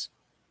means.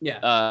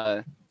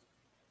 Yeah.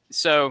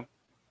 So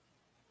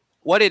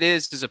what it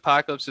is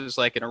Apocalypse is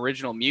like an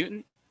original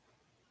mutant,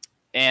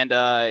 and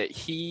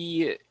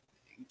he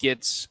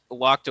gets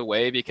locked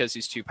away because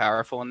he's too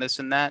powerful and this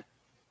and that.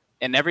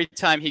 And every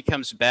time he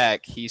comes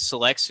back, he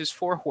selects his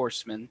 4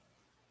 horsemen.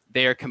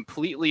 They are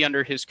completely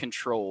under his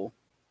control.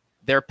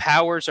 Their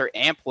powers are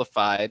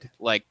amplified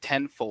like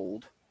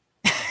tenfold.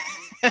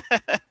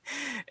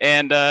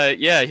 And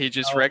he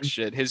just wrecks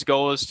shit. His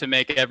goal is to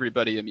make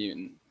everybody a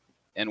mutant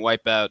and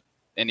wipe out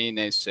any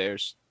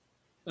naysayers.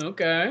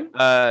 Okay.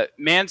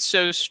 Man's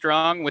so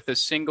strong with a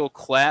single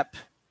clap,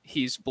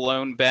 he's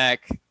blown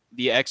back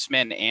the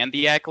X-Men and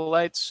the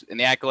Acolytes, and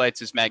the Acolytes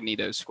is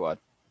Magneto's squad.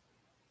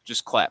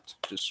 Just clapped.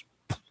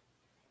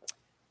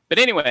 But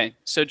anyway,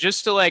 so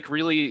just to like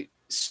really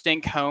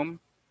stink home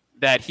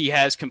that he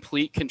has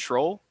complete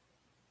control,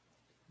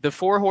 the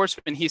 4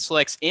 horsemen he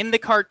selects in the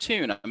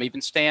cartoon, I'm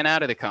even staying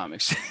out of the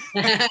comics,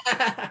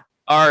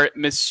 are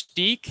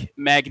Mystique,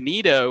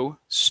 Magneto,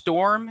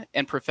 Storm,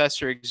 and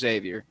Professor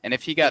Xavier. And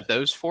if he got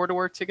those 4 to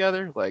work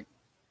together, like,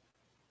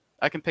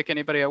 I can pick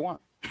anybody I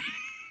want.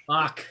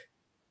 Fuck.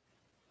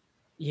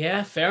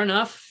 Yeah, fair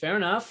enough.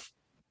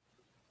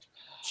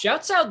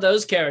 Shouts out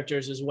those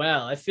characters as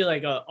well. I feel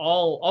like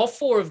all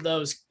 4 of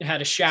those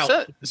had a shout.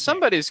 So,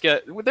 somebody's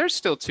got. There's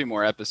still 2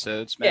 more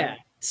episodes, man. Yeah,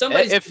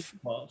 somebody's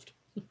involved.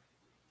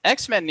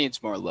 X-Men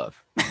needs more love.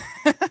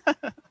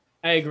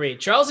 I agree.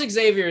 Charles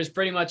Xavier is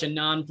pretty much a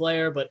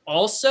non-player, but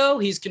also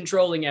he's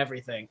controlling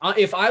everything.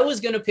 If I was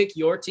going to pick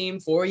your team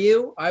for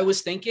you, I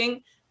was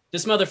thinking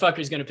this motherfucker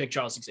is going to pick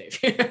Charles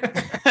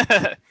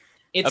Xavier.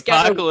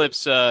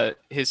 Apocalypse,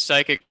 his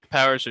psychic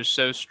powers are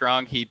so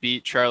strong, he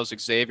beat Charles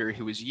Xavier,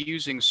 who was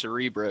using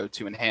Cerebro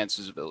to enhance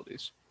his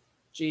abilities.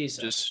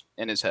 Jesus. Just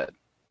in his head.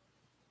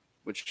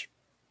 Which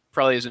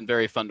probably isn't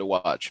very fun to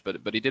watch, but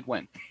he did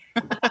win.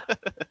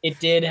 It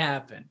did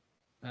happen.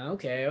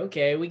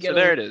 Okay. We get so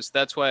there it is.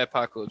 That's why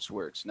Apocalypse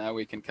works. Now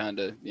we can kind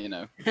of,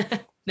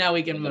 now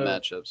we can move. The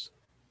matchups.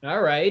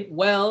 All right.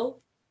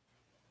 Well,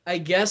 I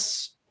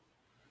guess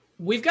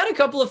we've got a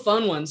couple of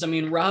fun ones. I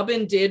mean,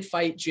 Robin did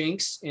fight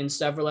Jinx in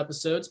several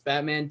episodes.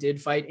 Batman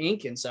did fight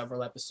Ink in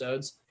several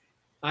episodes.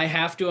 I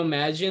have to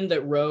imagine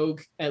that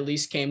Rogue at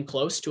least came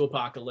close to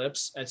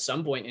Apocalypse at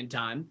some point in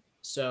time.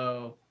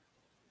 So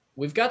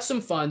we've got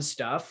some fun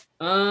stuff.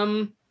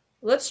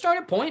 Let's start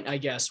at point, I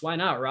guess. Why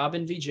not?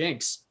 Robin v.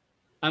 Jinx.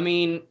 I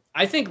mean,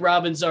 I think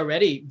Robin's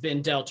already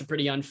been dealt a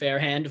pretty unfair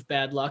hand of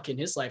bad luck in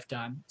his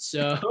lifetime.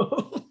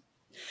 So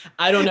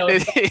I don't know.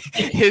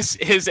 His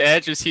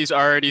edge is he's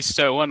already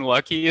so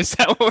unlucky. Is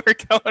that what we're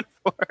going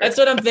for? That's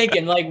what I'm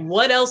thinking. Like,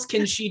 what else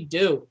can she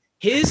do?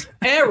 His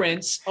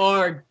parents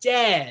are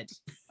dead.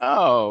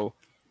 Oh,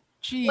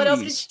 geez. What else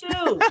can she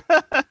do?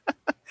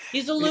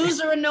 He's a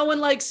loser and no one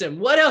likes him.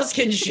 What else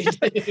can she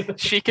do?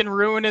 She can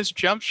ruin his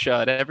jump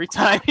shot every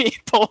time he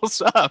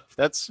pulls up.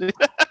 That's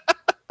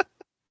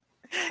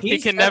he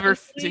can never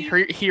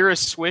hear a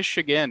swish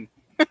again.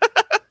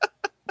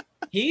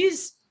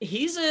 He's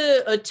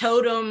a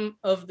totem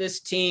of this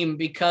team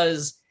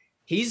because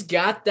he's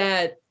got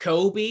that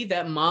Kobe,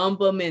 that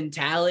Mamba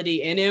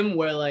mentality in him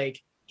where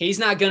like he's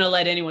not going to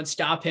let anyone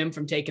stop him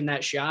from taking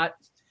that shot.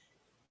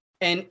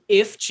 And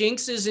if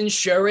Jinx is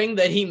ensuring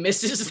that he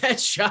misses that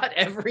shot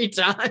every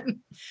time,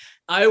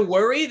 I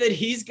worry that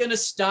he's going to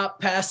stop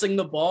passing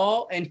the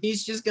ball and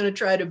he's just going to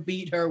try to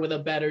beat her with a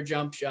better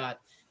jump shot.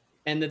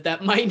 And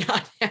that might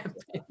not happen.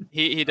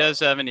 He does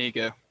have an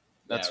ego.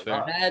 That's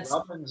fair.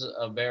 Robin's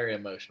a very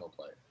emotional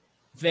player.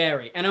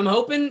 Very. And I'm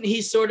hoping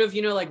he sort of,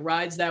 like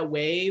rides that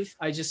wave.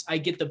 I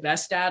get the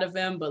best out of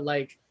him. But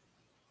like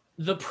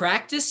the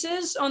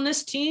practices on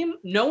this team,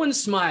 no one's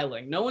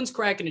smiling. No one's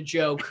cracking a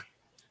joke.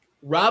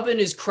 Robin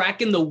is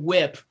cracking the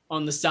whip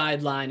on the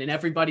sideline and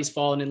everybody's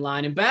falling in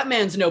line. And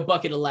Batman's no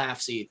bucket of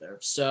laughs either.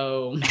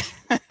 So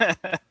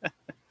the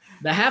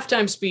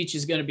halftime speech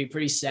is going to be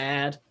pretty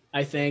sad,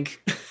 I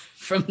think,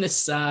 from this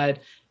side.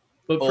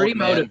 But pretty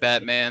motivated.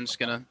 Batman's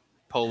going to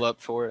pull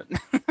up for it.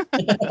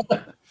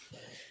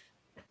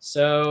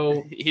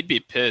 So he'd be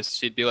pissed.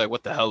 He'd be like,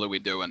 what the hell are we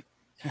doing?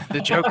 The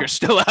Joker's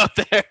still out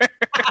there.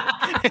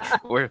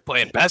 We're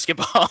playing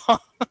basketball.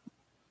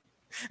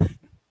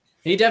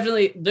 He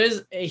definitely,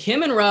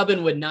 him and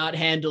Robin would not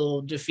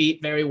handle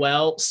defeat very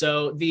well.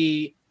 So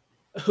the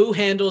who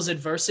handles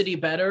adversity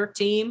better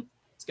team,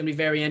 it's going to be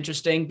very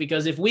interesting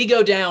because if we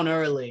go down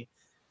early,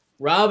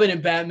 Robin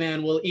and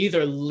Batman will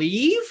either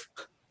leave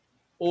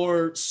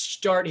or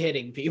start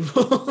hitting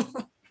people.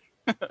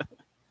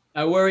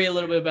 I worry a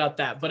little bit about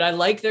that, but I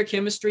like their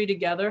chemistry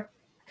together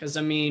because,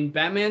 I mean,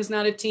 Batman's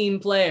not a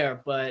team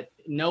player, but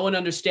no one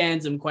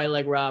understands him quite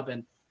like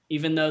Robin,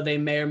 even though they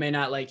may or may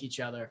not like each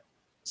other.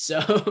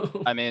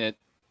 So, I mean,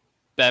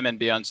 Batman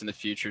Beyond's in the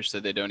future, so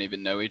they don't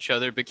even know each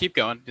other, but keep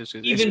going.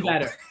 Even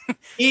better.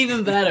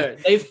 Even better.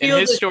 They feel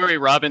in his story,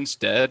 Robin's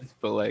dead,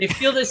 but like... They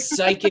feel this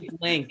psychic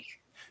link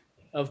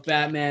of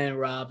Batman and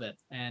Robin,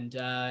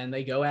 and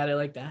they go at it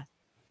like that.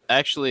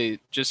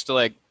 Actually, just to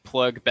like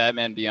plug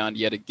Batman Beyond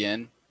yet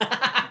again,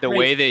 the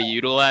way they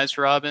utilize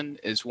Robin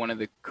is one of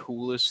the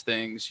coolest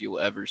things you'll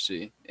ever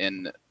see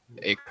in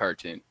a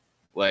cartoon.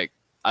 Like,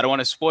 I don't want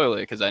to spoil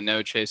it because I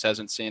know Chase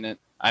hasn't seen it.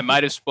 I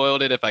might have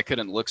spoiled it if I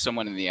couldn't look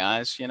someone in the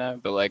eyes,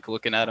 but like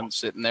looking at him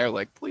sitting there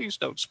like, please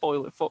don't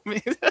spoil it for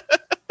me.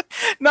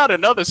 Not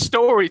another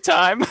story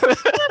time.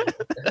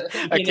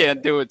 I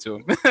can't do it to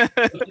him.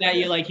 Looking at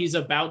you like he's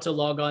about to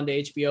log on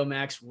to HBO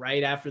Max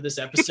right after this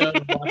episode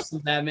and watch some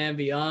Batman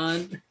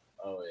Beyond.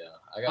 Oh yeah.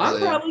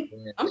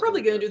 I'm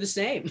probably gonna do the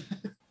same.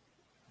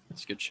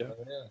 It's a good show.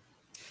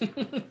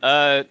 Oh,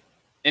 yeah.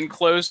 In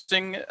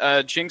closing,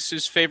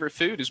 Jinx's favorite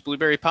food is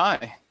blueberry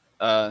pie.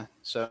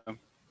 So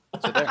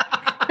there.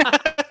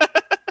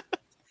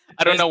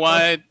 I don't know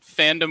why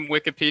fandom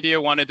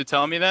Wikipedia wanted to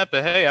tell me that,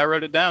 but hey, I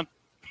wrote it down.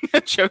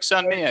 Joke's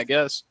on me, I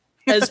guess.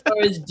 As far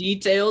as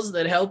details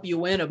that help you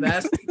win a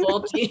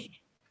basketball team.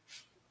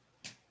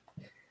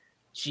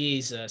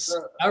 Jesus.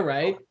 All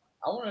right.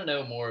 I want to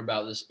know more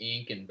about this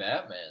Ink and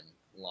Batman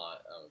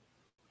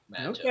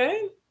matchup.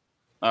 Okay.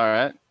 All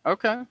right.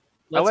 Okay.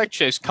 I like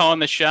Chase calling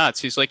the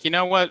shots. He's like, you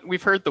know what?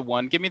 We've heard the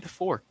 1. Give me the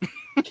 4.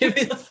 Give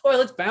me the 4.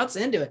 Let's bounce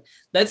into it.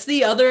 That's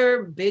the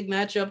other big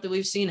matchup that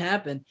we've seen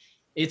happen.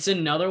 It's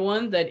another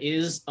one that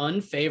is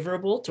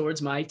unfavorable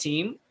towards my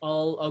team.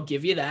 I'll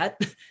give you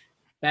that.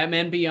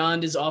 Batman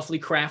Beyond is awfully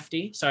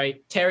crafty.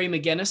 Sorry, Terry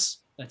McGinnis,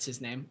 that's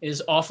his name,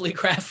 is awfully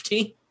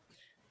crafty.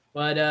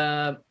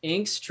 But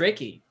Ink's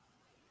tricky.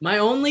 My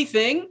only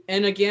thing,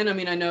 and again, I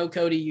mean, I know,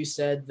 Cody, you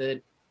said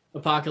that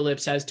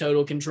Apocalypse has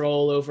total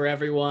control over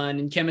everyone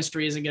and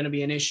chemistry isn't going to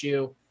be an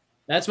issue.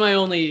 That's my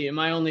only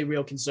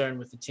real concern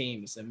with the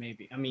teams. And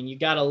maybe, I mean, you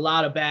got a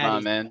lot of baddies.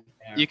 Oh, man.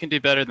 You can do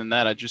better than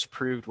that. I just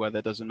proved why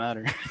that doesn't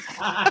matter.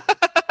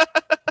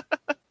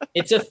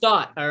 It's a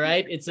thought, all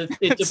right? It's a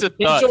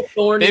potential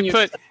thorn in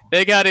your...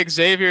 They got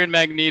Xavier and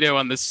Magneto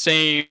on the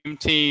same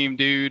team,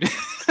 dude.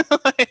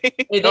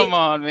 Come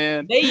on,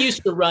 man. They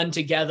used to run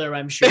together,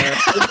 I'm sure.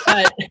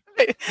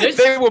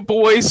 They were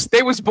boys.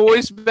 They was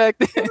boys back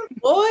then.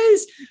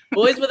 Boys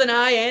with an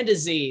I and a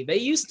Z. They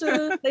used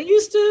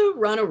to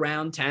run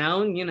around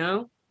town,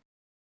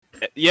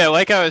 Yeah,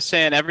 like I was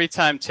saying, every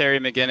time Terry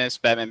McGinnis,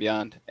 Batman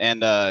Beyond,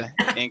 and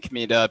Ink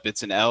meet up,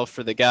 it's an L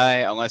for the guy,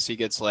 unless he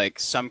gets like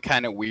some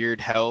kind of weird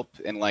help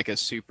in like a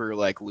super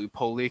like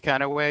loophole-y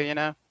kind of way,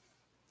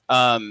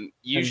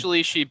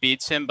 Usually she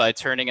beats him by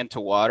turning into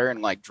water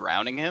and like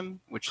drowning him,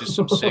 which is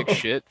some sick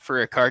shit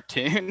for a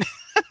cartoon.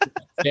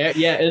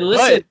 Yeah. And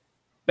listen,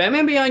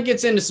 Batman Beyond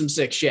gets into some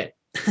sick shit.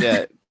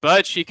 Yeah,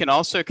 but she can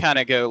also kind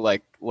of go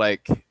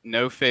like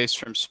No Face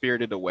from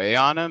Spirited Away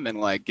on him and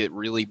like get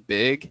really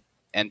big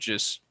and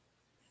just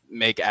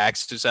make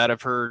axes out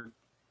of her.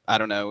 I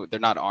don't know. They're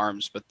not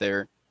arms, but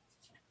they're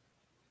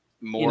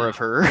more of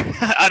her.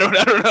 I don't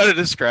know how to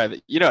describe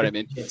it. You know what I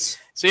mean?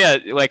 So yeah,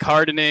 like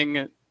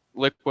hardening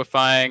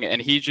liquefying,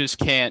 and he just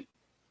can't.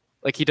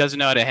 Like, he doesn't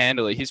know how to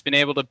handle it. He's been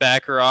able to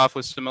back her off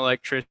with some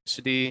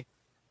electricity.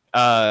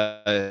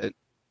 They've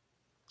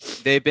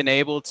been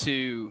able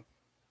to.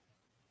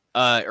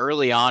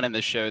 Early on in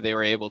the show, they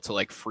were able to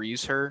like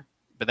freeze her,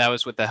 but that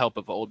was with the help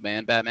of old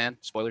man Batman.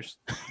 Spoilers.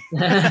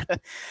 But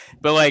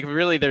like,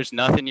 really, there's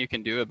nothing you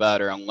can do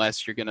about her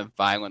unless you're gonna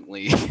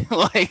violently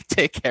like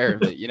take care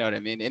of it. You know what I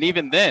mean? And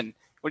even then,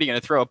 what are you gonna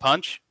throw a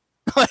punch?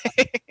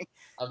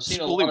 I've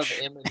seen a lot of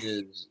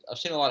images. I've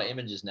seen a lot of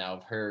images now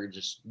of her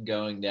just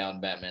going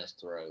down Batman's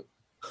throat.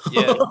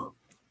 Yeah,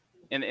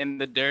 in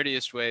the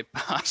dirtiest way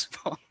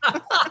possible.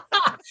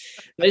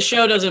 This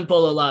show doesn't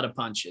pull a lot of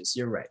punches.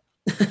 You're right.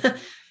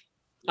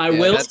 I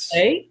will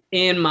say,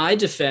 in my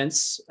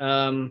defense,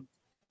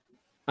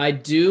 I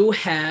do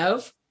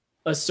have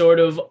a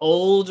sort of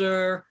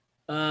older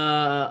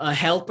a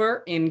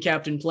helper in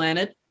Captain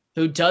Planet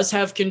who does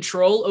have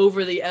control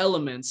over the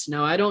elements.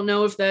 Now, I don't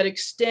know if that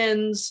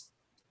extends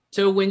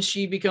to when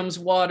she becomes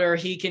water.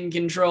 He can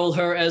control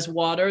her as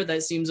water.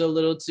 That seems a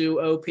little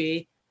too OP.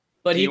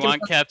 But do you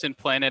want Captain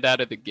Planet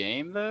out of the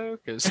game, though?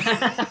 Because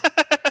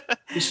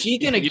is she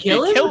going to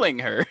kill him? Killing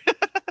her.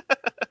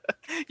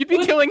 You'd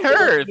be killing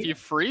her if you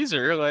freeze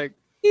her. Like,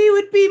 he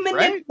would be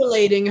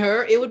manipulating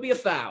her. It would be a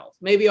foul,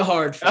 maybe a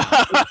hard foul.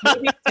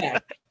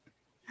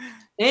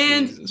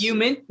 And Jesus.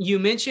 you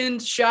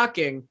mentioned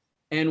shocking,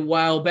 and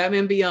while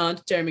Batman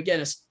Beyond, Terry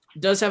McGinnis,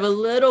 does have a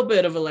little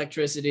bit of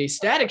electricity,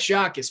 Static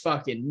Shock is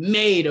fucking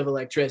made of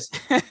electricity.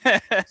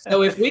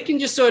 So if we can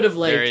just sort of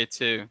like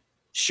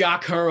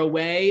shock her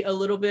away a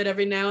little bit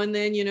every now and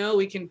then,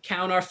 we can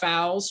count our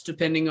fouls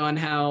depending on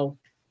how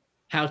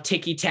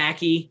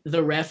ticky-tacky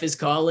the ref is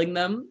calling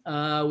them.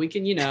 We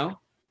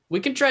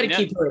can try to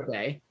keep her at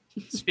bay.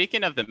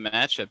 Speaking of the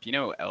matchup, you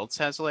know who else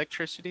has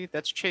electricity?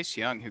 That's Chase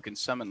Young, who can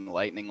summon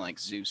lightning like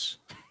Zeus.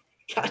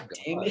 God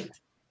damn it.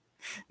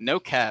 No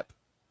cap.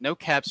 No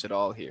caps at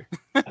all here.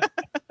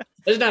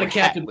 There's not a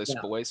cap. Hatless,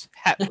 boys.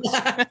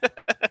 Hatless.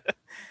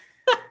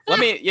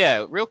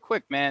 Real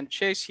quick, man.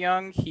 Chase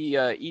Young, he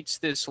eats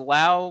this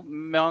Lao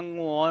Mung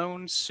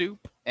Lone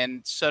soup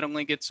and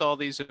suddenly gets all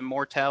these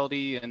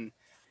immortality and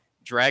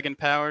dragon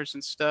powers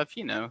and stuff,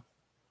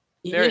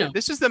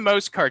 This is the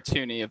most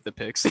cartoony of the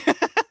picks.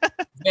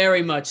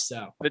 Very much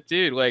so. But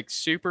dude, like,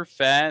 super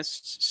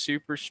fast,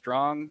 super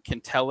strong,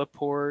 can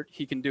teleport,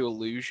 he can do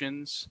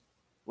illusions.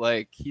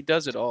 Like, he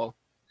does it all.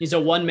 He's a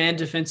one-man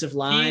defensive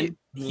line.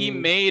 He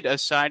made a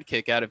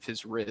sidekick out of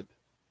his rib.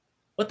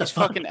 What the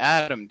fuck? Fucking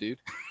Adam, dude.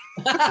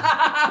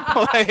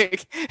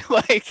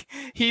 like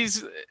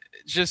he's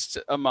just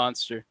a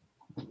monster.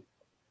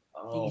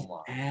 Oh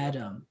my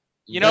Adam.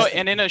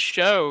 And in a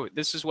show,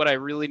 this is what I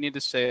really need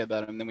to say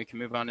about him, then we can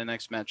move on to the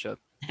next matchup.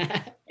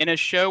 In a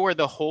show where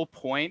the whole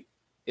point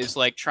is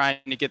like trying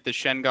to get the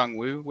Shengong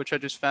Wu, which I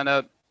just found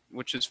out,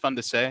 which is fun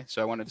to say,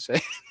 so I wanted to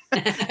say.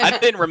 I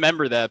didn't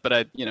remember that, but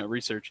I,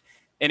 research.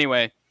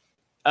 Anyway,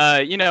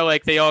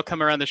 like they all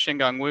come around the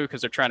Shengong Wu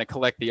because they're trying to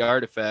collect the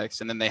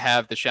artifacts, and then they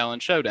have the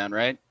Shaolin Showdown,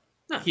 right?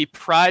 Huh. He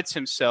prides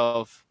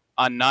himself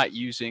on not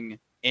using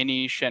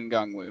any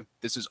Shengong Wu.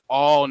 This is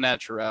all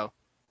natural.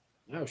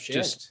 Oh,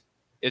 shit.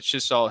 It's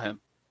just all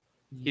him.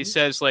 Mm-hmm. He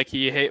says, like,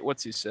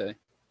 what's he say?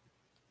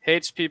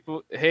 Hates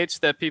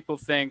that people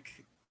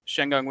think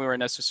Shengong Wu are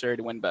necessary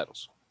to win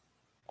battles.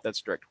 That's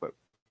a direct quote.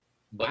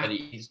 But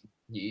he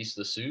eats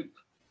the soup?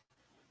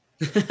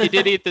 He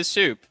did eat the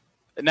soup.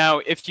 Now,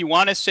 if you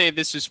want to say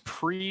this is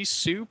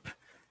pre-soup,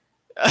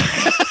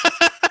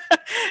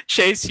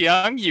 Chase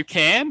Young, you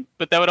can,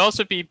 but that would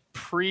also be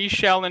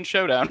pre-Shaolin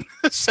Showdown.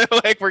 So,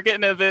 like, we're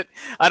getting a bit...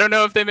 I don't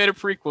know if they made a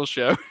prequel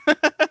show.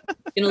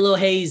 Getting a little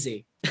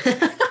hazy.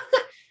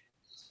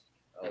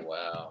 Oh,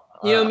 wow.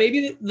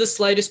 Maybe the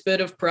slightest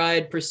bit of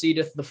pride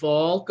precedeth the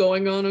fall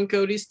going on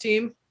Cody's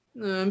team.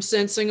 I'm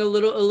sensing a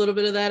little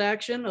bit of that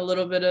action, a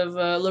little bit of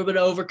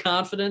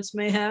overconfidence,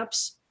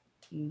 mayhaps.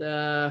 And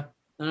I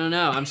don't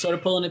know. I'm sort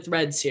of pulling at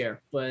threads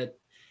here, but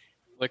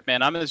look,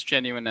 man, I'm as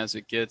genuine as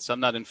it gets. I'm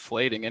not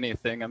inflating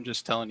anything. I'm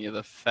just telling you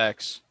the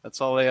facts.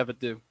 That's all I ever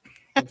do.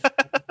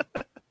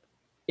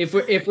 If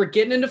we're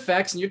getting into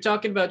facts, and you're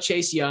talking about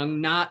Chase Young,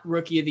 not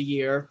Rookie of the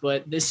Year,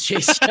 but this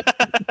Chase Young.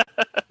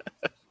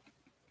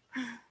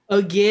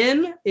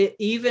 Again,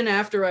 even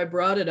after I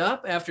brought it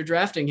up after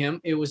drafting him,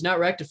 it was not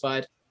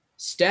rectified.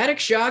 Static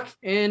Shock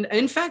and,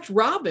 in fact,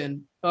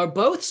 Robin are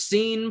both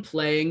seen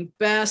playing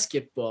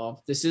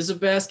basketball. This is a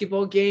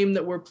basketball game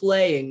that we're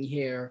playing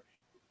here.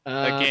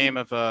 A game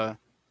of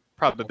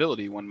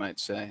probability, one might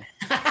say.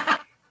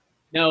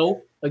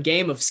 No, a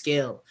game of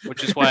skill.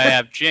 Which is why I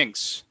have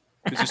Jinx,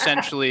 who's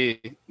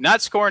essentially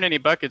not scoring any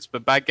buckets,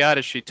 but by God,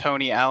 is she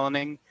Tony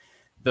Allening?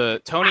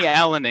 Tony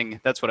Allening,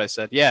 that's what I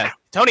said. Yeah,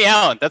 Tony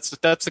Allen. That's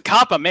the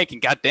comp I'm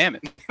making. God damn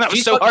it. That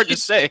was so hard to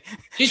say.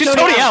 She's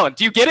Tony Allen.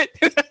 Do you get it?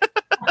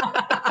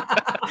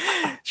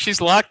 She's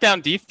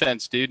lockdown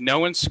defense, dude. No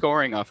one's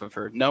scoring off of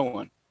her. No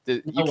one.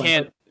 You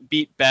can't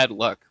beat bad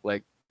luck.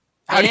 Like,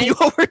 how do you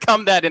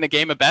overcome that in a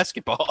game of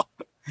basketball?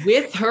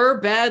 With her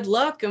bad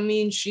luck, I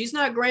mean, she's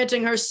not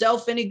granting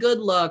herself any good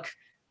luck.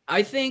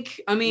 I think.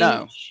 I mean,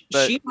 No,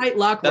 but she might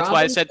lock. That's Robin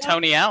why I said down.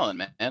 Tony Allen,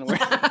 man.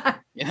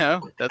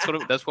 That's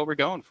what we're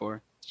going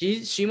for.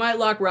 She might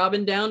lock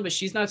Robin down, but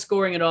she's not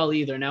scoring at all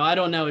either. Now I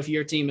don't know if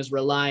your team is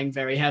relying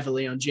very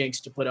heavily on Jinx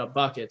to put up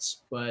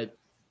buckets, but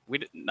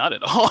not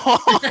at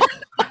all.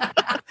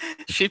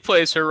 She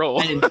plays her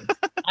role.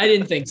 I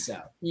didn't think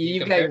so.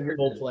 You got your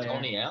role player.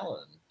 Tony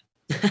Allen.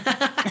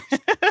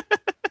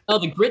 Oh,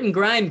 the grit and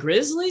grind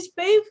Grizzlies,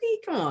 baby!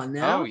 Come on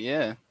now. Oh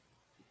yeah.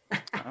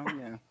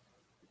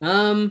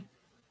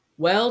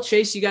 Well,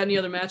 Chase, you got any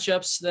other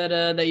matchups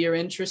that you're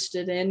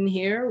interested in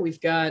here?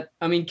 We've got,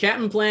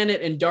 Captain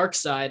Planet and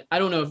Darkseid. I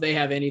don't know if they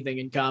have anything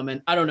in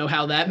common. I don't know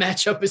how that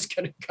matchup is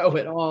going to go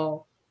at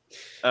all.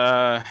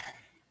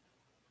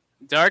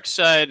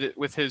 Darkseid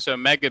with his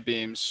Omega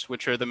Beams,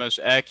 which are the most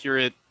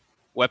accurate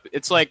weapon.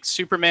 It's like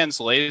Superman's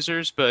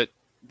lasers, but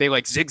they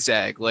like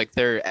zigzag. Like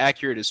they're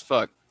accurate as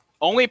fuck.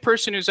 Only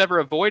person who's ever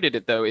avoided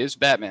it though is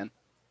Batman.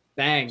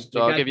 Bang.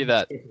 So I'll give you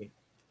that.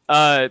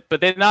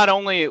 But they not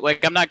only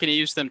I'm not going to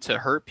use them to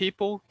hurt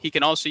people. He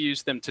can also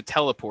use them to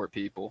teleport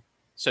people.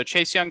 So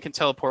Chase Young can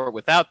teleport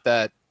without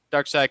that.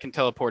 Darkseid can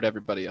teleport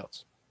everybody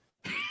else.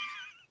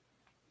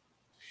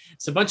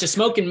 It's a bunch of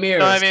smoke and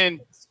mirrors. So, I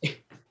mean,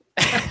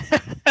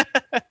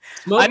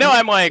 I know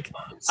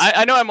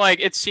I'm like,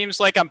 it seems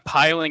like I'm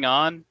piling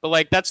on,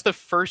 but that's the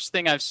first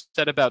thing I've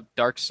said about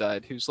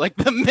Darkseid, who's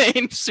the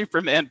main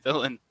Superman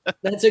villain.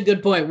 That's a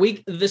good point.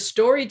 The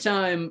story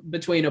time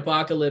between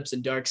Apocalypse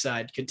and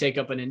Darkseid could take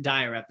up an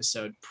entire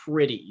episode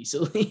pretty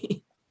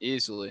easily.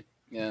 Easily,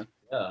 yeah.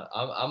 Yeah,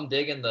 I'm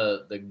digging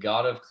the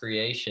god of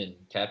creation,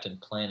 Captain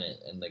Planet,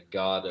 and the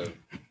god of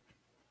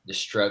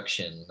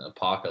destruction,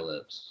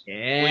 Apocalypse.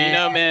 Yeah.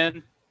 Well,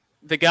 man,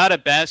 the god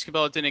of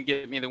basketball didn't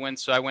get me the win,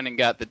 so I went and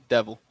got the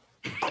devil.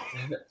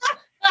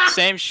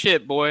 Same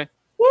shit, boy.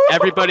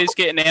 Everybody's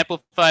getting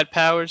amplified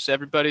powers.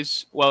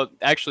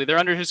 Actually, they're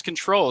under his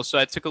control. So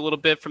I took a little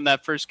bit from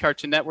that first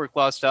Cartoon Network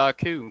loss to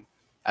Aku.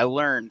 I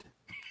learned.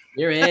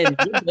 You're in.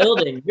 You're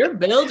building. You're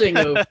building.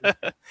 Over.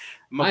 I'm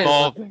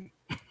evolving.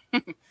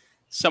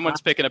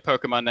 Someone's picking a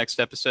Pokemon next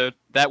episode.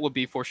 That will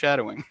be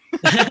foreshadowing.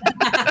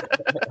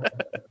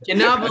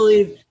 Cannot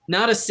believe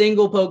not a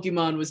single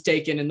Pokemon was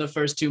taken in the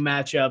first two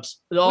matchups.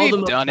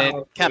 We've done it.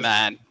 Come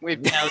on.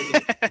 We've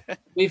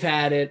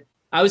had it.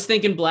 I was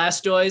thinking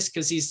Blastoise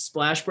because he's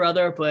Splash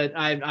Brother, but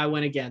I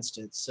went against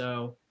it.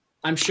 So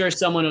I'm sure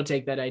someone will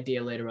take that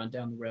idea later on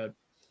down the road.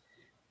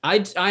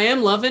 I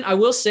am loving, I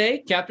will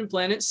say, Captain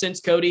Planet,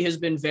 since Cody has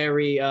been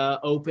very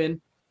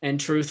open and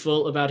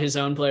truthful about his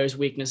own players'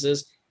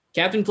 weaknesses.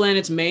 Captain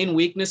Planet's main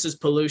weakness is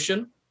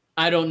pollution.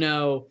 I don't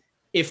know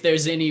if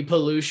there's any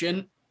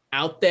pollution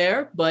out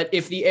there, but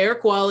if the air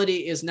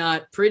quality is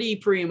not pretty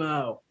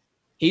primo,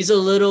 he's a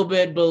little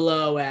bit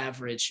below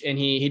average and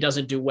he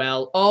doesn't do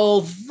well.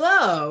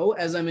 Although,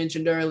 as I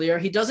mentioned earlier,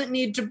 he doesn't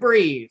need to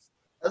breathe.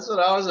 That's what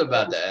I was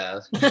about to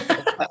ask.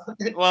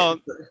 Well,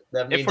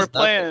 if we're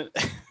playing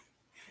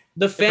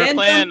that's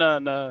what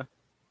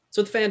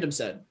the fandom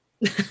said.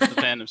 The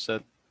fandom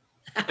said.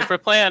 If we're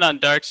playing on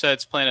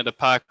Darkseid's Planet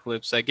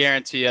Apocalypse, I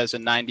guarantee he has a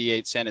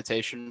 98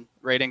 sanitation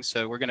rating,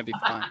 so we're gonna be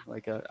fine.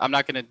 I'm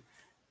not gonna.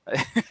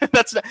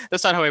 That's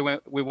not how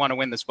we want to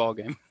win this ball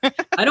game.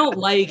 I don't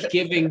like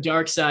giving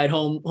Darkseid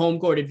home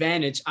court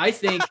advantage. I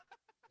think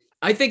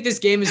this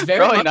game is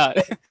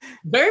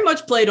very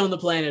much played on the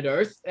planet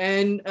Earth,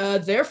 and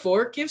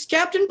therefore gives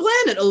Captain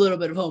Planet a little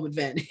bit of home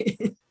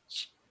advantage.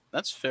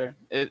 That's fair.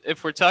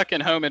 If we're talking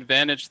home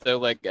advantage,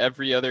 though,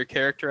 every other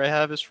character I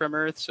have is from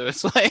Earth, so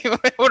it's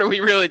what are we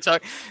really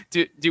talking?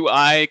 Do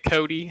I,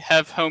 Cody,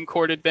 have home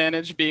court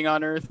advantage being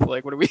on Earth?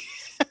 What are we?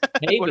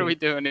 What are we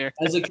doing here?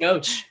 As a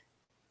coach.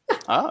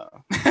 Oh.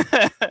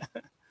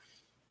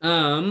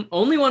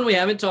 Only one we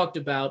haven't talked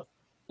about,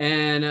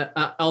 and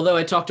although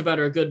I talked about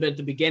her a good bit at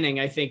the beginning,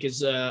 I think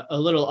is a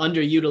little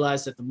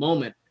underutilized at the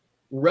moment.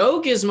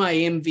 Rogue is my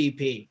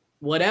MVP.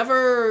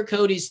 Whatever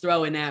Cody's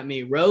throwing at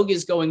me, Rogue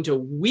is going to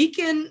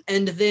weaken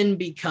and then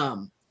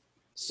become.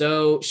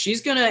 So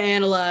she's going to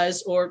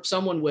analyze, or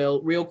someone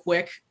will, real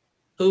quick,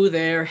 who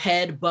their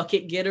head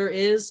bucket getter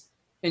is,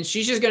 and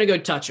she's just going to go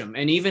touch them.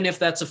 And even if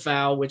that's a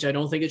foul, which I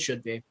don't think it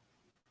should be,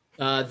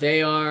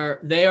 they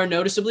are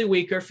noticeably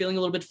weaker, feeling a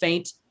little bit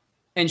faint,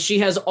 and she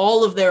has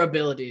all of their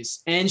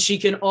abilities, and she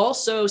can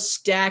also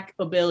stack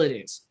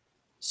abilities.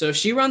 So if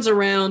she runs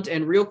around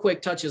and real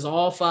quick touches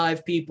all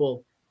 5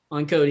 people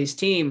on Cody's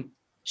team,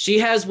 she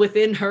has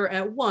within her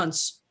at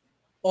once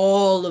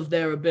all of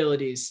their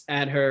abilities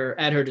at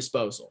her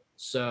disposal.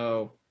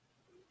 So,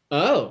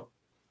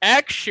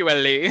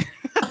 actually.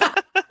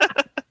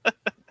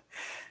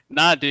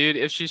 Nah, dude,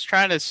 if she's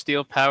trying to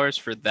steal powers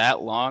for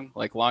that long,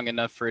 long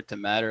enough for it to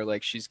matter,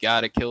 she's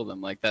got to kill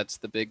them. That's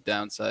the big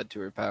downside to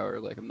her power.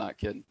 I'm not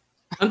kidding.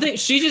 I'm thinking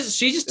she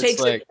just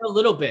takes it for a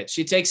little bit.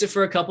 She takes it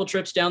for a couple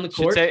trips down the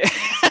court,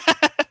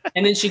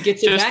 and then she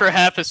gets it just back for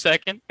half a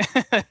second.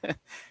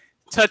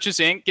 Touches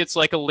ink, gets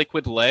a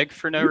liquid leg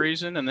for no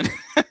reason, and then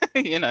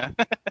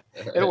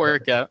it'll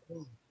work out.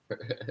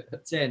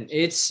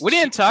 It's We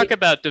didn't talk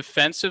about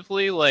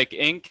defensively, like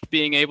Ink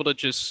being able to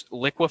just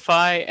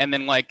liquefy and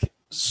then like,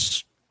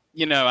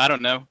 I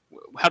don't know.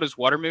 How does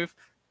water move?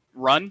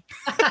 Run,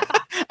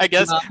 I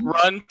guess.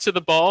 Run to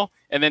the ball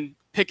and then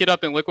pick it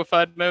up in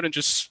liquefied mode and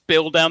just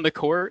spill down the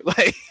court.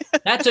 Like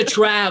that's a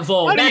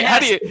travel. How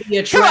do you? Be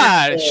a travel.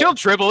 Come on, she'll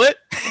dribble it.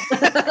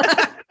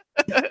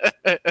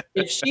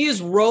 If she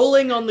is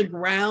rolling on the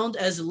ground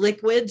as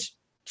liquid,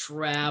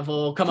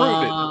 travel. Come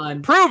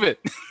on. Prove it.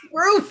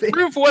 Prove it.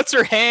 Prove what's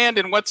her hand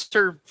and what's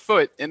her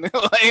foot. And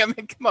I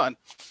mean, come on.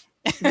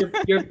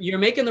 You're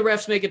making the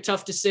refs make a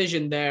tough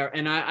decision there,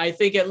 and I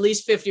think at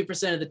least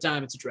 50% of the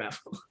time it's a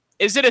travel.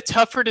 Is it a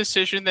tougher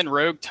decision than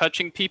Rogue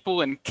touching people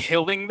and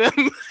killing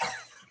them?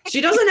 She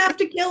doesn't have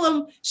to kill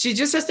them. She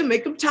just has to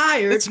make them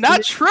tired. It's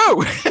not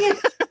true.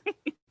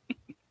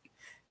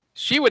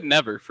 She would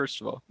never,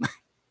 first of all.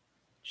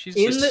 She's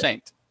a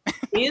saint.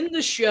 In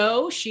the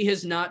show, she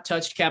has not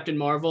touched Captain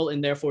Marvel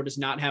and therefore does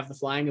not have the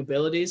flying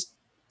abilities.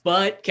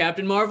 But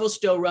Captain Marvel's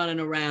still running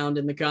around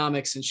in the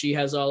comics and she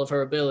has all of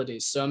her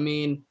abilities. So, I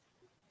mean,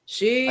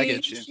 she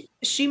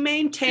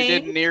maintained. She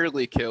didn't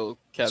nearly kill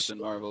Captain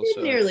Marvel.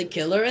 So. Nearly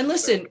kill her. And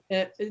listen,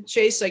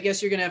 Chase, I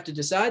guess you're going to have to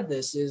decide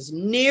this. Is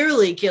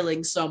nearly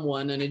killing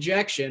someone an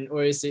ejection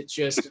or is it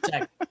just a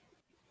tech?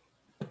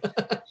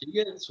 She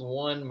gets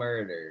one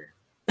murder.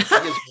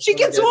 She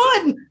gets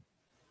one.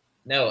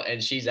 No,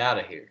 and she's out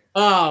of here.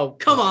 Oh,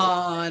 come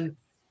on.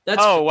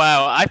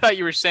 Wow. I thought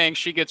you were saying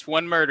she gets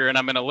one murder and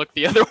I'm going to look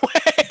the other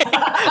way.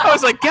 I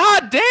was like,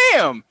 God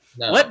damn.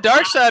 No. Let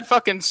Darkseid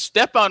fucking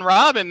step on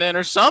Robin then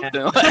or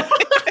something.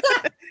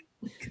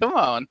 Come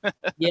on.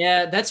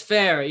 Yeah, that's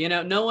fair.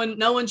 No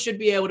one should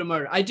be able to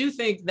murder. I do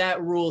think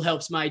that rule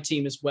helps my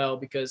team as well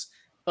because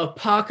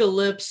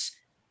Apocalypse,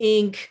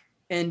 Ink,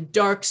 and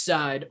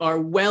Darkseid are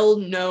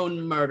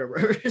well-known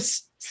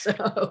murderers.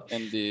 So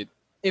indeed.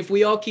 If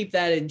we all keep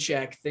that in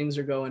check, things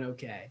are going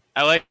okay.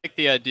 I like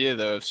the idea,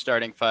 though, of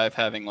starting five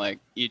having, like,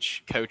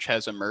 each coach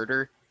has a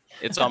murder.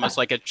 It's almost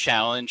like a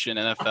challenge in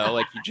NFL.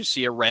 Like, you just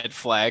see a red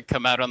flag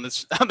come out on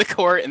the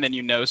court, and then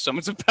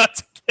someone's about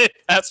to get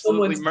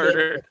absolutely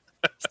murdered.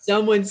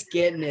 Someone's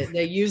getting it.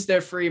 They use their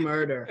free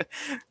murder.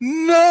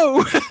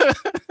 No!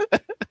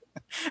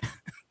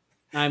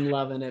 I'm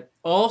loving it.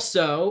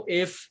 Also,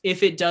 if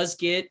it does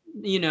get,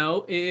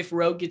 if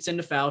Rogue gets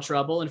into foul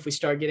trouble, and if we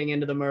start getting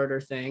into the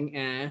murder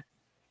thing,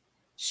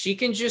 she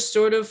can just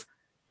sort of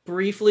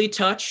briefly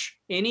touch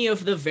any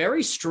of the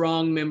very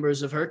strong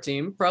members of her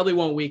team, probably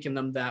won't weaken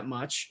them that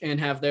much, and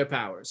have their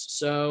powers.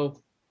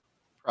 So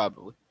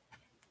probably,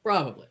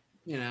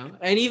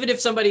 and even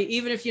if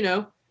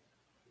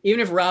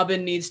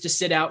Robin needs to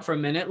sit out for a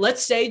minute,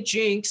 let's say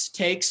Jinx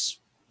takes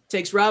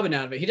Robin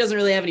out of it. He doesn't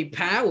really have any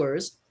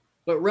powers,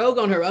 but Rogue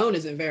on her own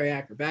isn't very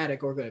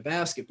acrobatic or good at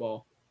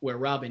basketball where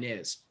Robin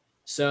is.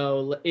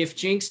 So if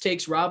Jinx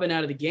takes Robin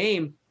out of the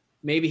game,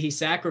 maybe he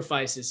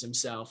sacrifices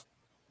himself,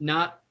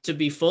 not to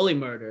be fully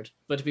murdered,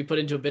 but to be put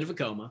into a bit of a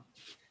coma.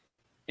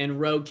 And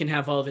Rogue can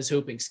have all of his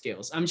hooping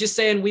skills. I'm just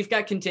saying we've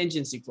got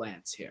contingency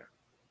plans here.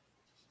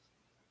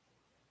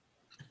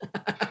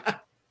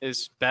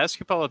 Is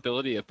basketball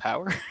ability a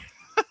power?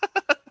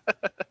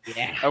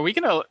 Yeah. Are we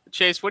going to...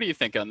 Chase, what do you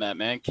think on that,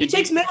 man? She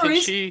takes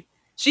memories.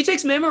 She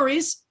takes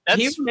memories.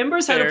 He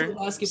remembers how to play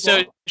basketball.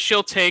 So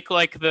she'll take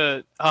like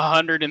the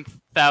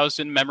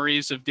 100,000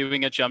 memories of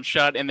doing a jump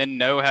shot and then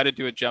know how to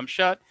do a jump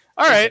shot.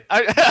 All right.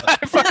 I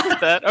fuck with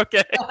that.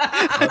 Okay.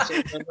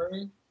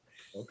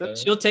 Okay.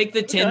 She'll take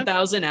the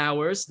 10,000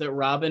 hours that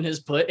Robin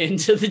has put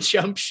into the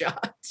jump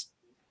shot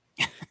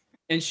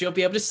and she'll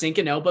be able to sink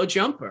an elbow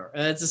jumper.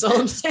 That's all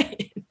I'm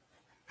saying.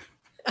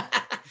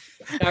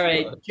 All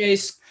right,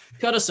 Chase,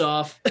 cut us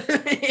off.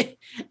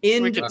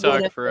 We could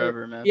talk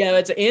forever, man. Yeah,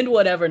 it's end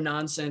whatever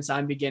nonsense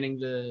I'm beginning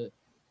to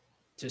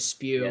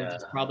spew. Yeah,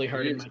 it's probably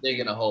hurting. You're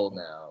digging a hole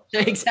now. So.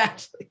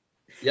 Exactly.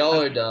 Y'all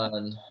are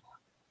done.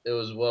 It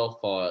was well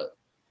fought.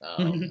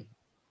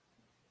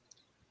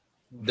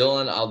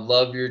 Dylan, I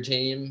love your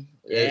team.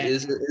 Yeah.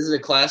 This is a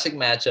classic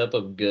matchup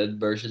of good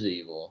versus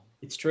evil.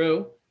 It's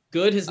true.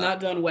 Good has not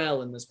done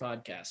well in this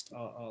podcast.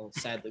 I'll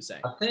sadly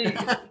say.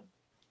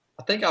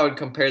 I think I would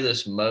compare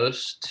this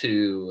most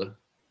to,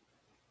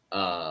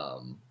 like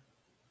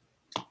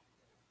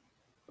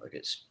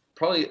it's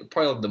probably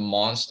the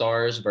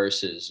Monstars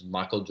versus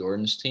Michael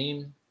Jordan's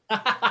team.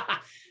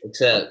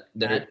 Except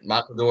that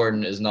Michael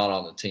Jordan is not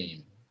on the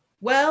team.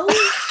 Well,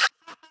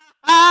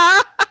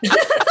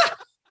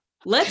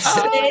 let's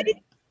say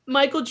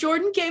Michael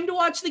Jordan came to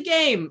watch the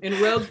game and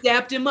Rogue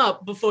dapped him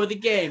up before the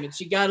game and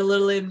she got a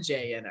little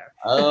MJ in her.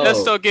 Oh.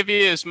 Best I'll give you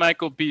is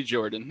Michael B.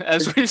 Jordan,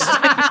 as we said.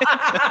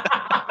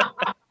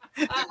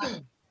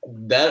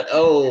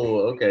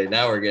 Okay,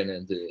 now we're getting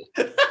into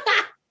it.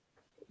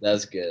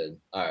 That's good.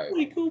 All right.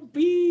 Michael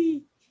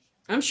B.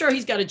 I'm sure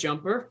he's got a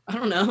jumper. I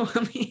don't know.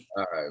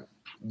 All right.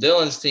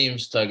 Dylan's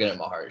team's tugging at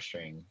my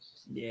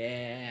heartstrings.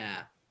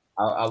 Yeah.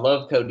 I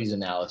love Cody's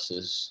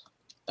analysis.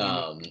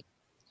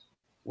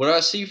 What I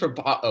see for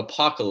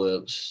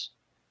Apocalypse,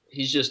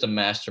 he's just a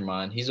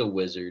mastermind. He's a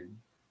wizard.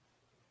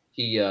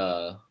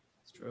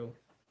 It's true.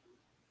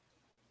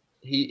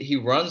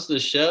 he runs the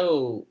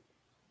show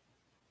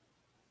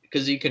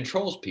because he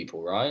controls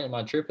people, right? Am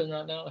I tripping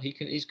right now?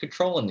 He's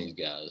controlling these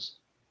guys.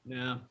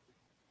 Yeah.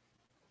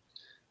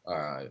 All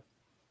right.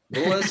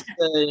 Well, let's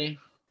say.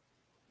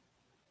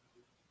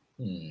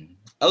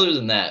 Other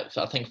than that,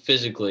 I think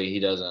physically he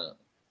doesn't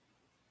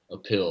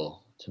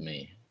appeal to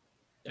me.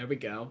 There we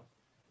go.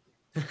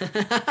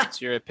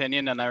 It's your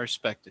opinion, and I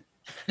respect it.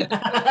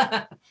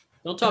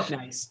 Don't talk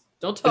nice.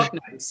 Don't talk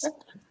nice.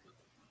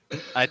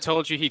 I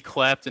told you he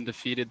clapped and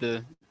defeated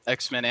the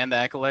X-Men and the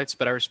Acolytes,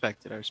 but I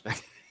respect it.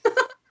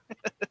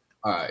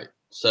 All right.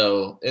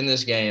 So in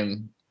this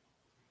game,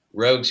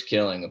 Rogue's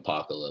killing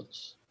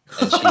Apocalypse.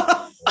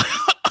 And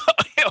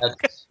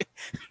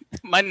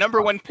my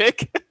number one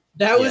pick.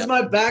 That was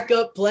my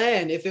backup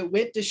plan. If it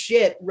went to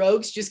shit,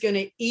 Rogue's just going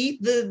to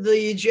eat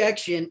the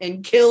ejection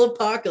and kill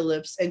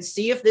Apocalypse and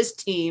see if this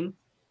team,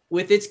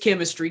 with its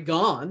chemistry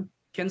gone,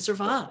 can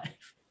survive.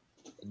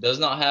 It does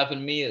not happen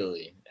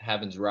immediately. It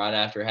happens right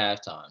after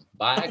halftime.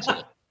 By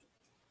accident.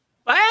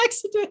 By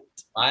accident.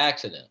 By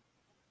accident.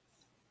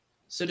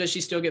 So does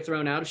she still get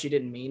thrown out if she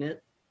didn't mean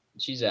it?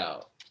 She's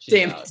out.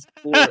 Damn out.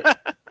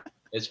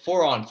 It's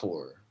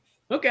 4-on-4.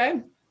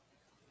 Okay.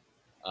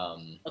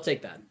 I'll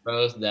take that.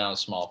 Both down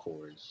small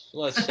forwards. So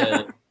let's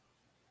say.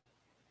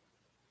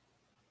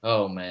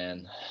 Oh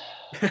man,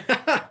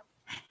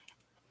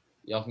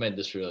 y'all made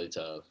this really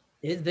tough.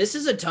 This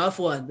is a tough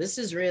one. This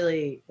is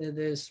really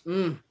This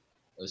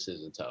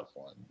is a tough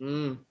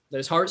one.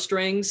 There's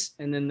heartstrings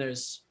and then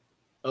there's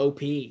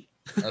OP.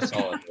 That's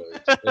all it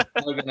is. It's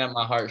plugging at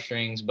my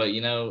heartstrings, but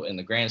in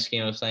the grand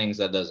scheme of things,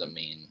 that doesn't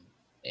mean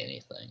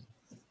anything.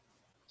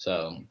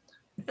 So,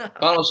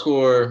 final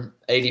score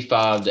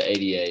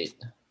 85-88.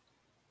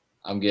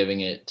 I'm giving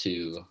it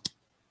to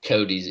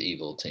Cody's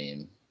evil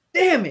team.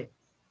 Damn it.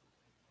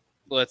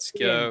 Let's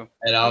go.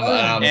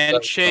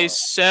 And Chase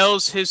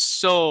sells his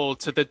soul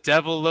to the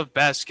devil of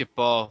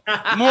basketball.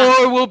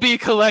 More will be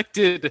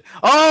collected.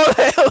 All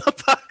hail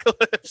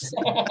Apocalypse.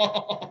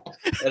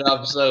 And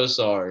I'm so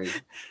sorry.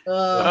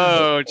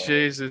 Oh,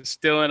 Jesus.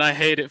 Dylan, I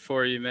hate it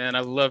for you, man.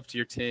 I loved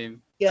your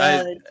team.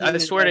 God, I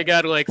swear to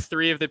God, like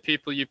 3 of the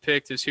people you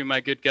picked is who my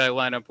good guy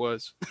lineup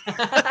was.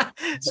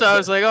 So I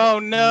was like, oh,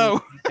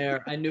 no.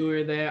 I knew we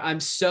were there. I'm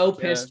so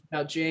pissed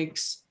about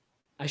Jinx.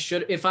 I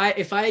should if I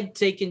had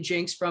taken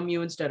Jinx from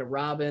you instead of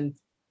Robin,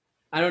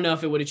 I don't know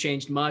if it would have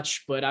changed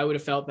much, but I would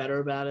have felt better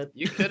about it.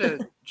 You could have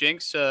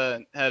Jinx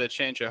had a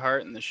change of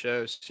heart in the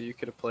show, so you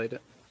could have played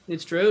it.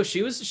 It's true.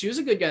 She was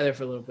a good guy there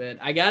for a little bit.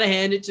 I gotta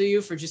hand it to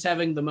you for just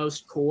having the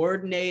most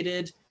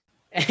coordinated.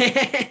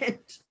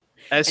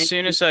 As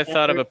soon as I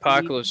thought of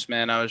Apocalypse,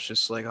 man, I was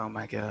just like, oh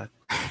my God.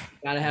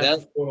 Gotta have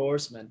the 4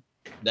 horsemen.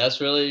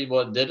 That's really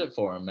what did it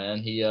for him, man.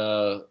 He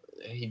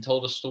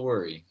told a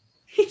story.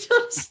 He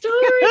told a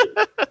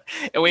story.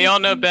 And we all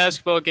know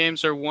basketball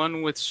games are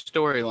won with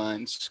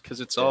storylines because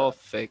it's all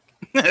fake.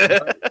 You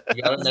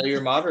gotta know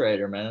your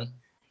moderator, man.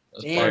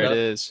 There it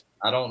is.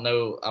 I don't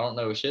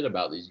know shit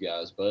about these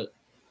guys, but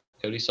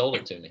Cody sold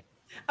it to me.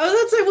 I was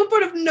about to say, what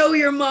part of know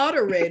your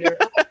moderator?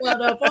 I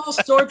brought up all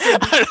sorts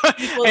of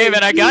people. Hey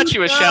man, I got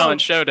you a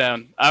challenge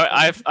showdown.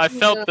 I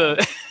felt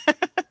the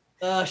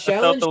I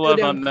felt the love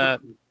on that.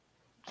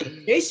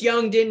 Chase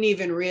Young didn't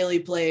even really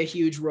play a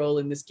huge role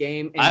in this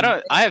game.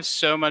 I have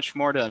so much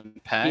more to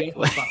unpack.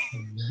 We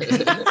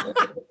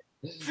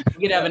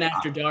could have an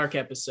after dark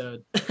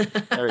episode.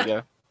 There we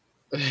go.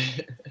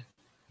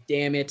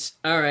 Damn it.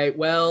 All right.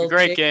 Well,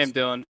 great game,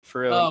 Dylan.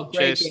 For real. Oh,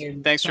 great Chase,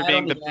 game. thanks for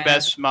being the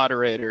best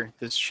moderator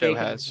this show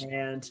has.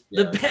 And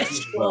the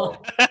best one.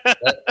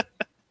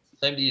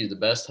 Same to you, the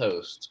best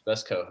host,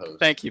 best co-host.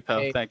 Thank you,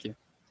 pal. Thank you.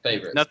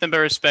 Favorite. Nothing but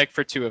respect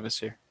for 2 of us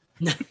here.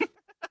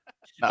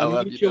 I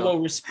love mutual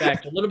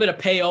respect. A little bit of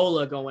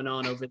payola going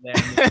on over there.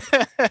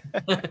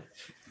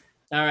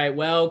 All right.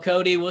 Well,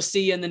 Cody, we'll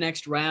see you in the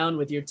next round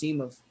with your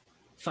team of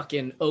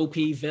fucking OP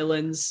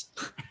villains.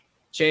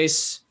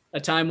 Chase,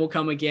 a time will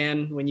come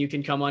again when you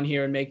can come on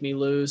here and make me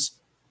lose.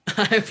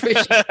 I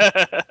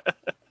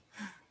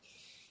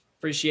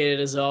appreciate it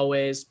as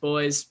always.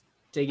 Boys,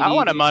 take it easy. I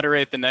want to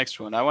moderate the next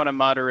one. I want to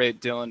moderate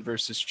Dylan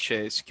versus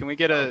Chase. Can we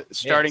get a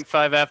starting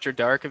 5 after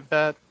dark of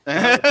that?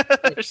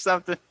 Or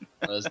something?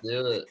 Let's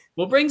do it.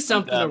 We'll bring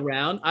something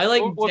around. I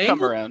like we'll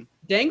come around.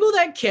 Dangle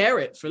that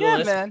carrot for the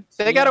list. Man.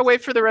 They got to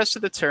wait for the rest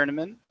of the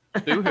tournament.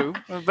 Boo-hoo.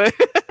 But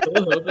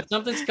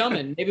something's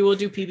coming. Maybe we'll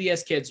do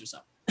PBS Kids or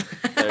something.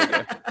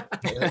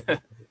 There you go.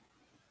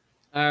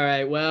 All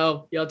right.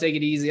 Well, y'all take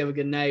it easy. Have a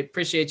good night.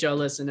 Appreciate y'all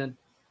listening.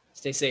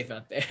 Stay safe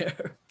out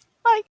there.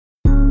 Bye.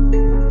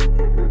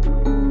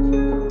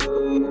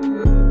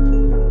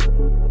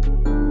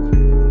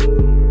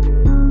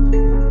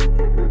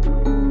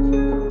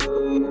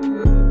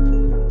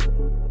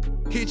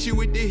 Hit you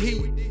with the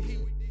heat.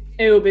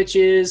 Hey,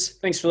 bitches.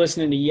 Thanks for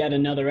listening to yet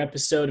another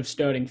episode of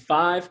Starting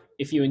 5.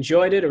 If you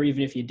enjoyed it, or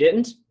even if you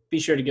didn't, be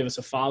sure to give us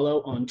a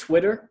follow on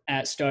Twitter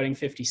at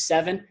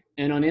Starting57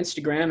 and on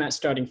Instagram at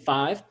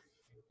Starting5.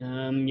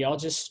 Y'all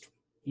just,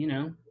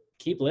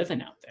 keep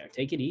living out there.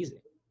 Take it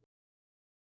easy.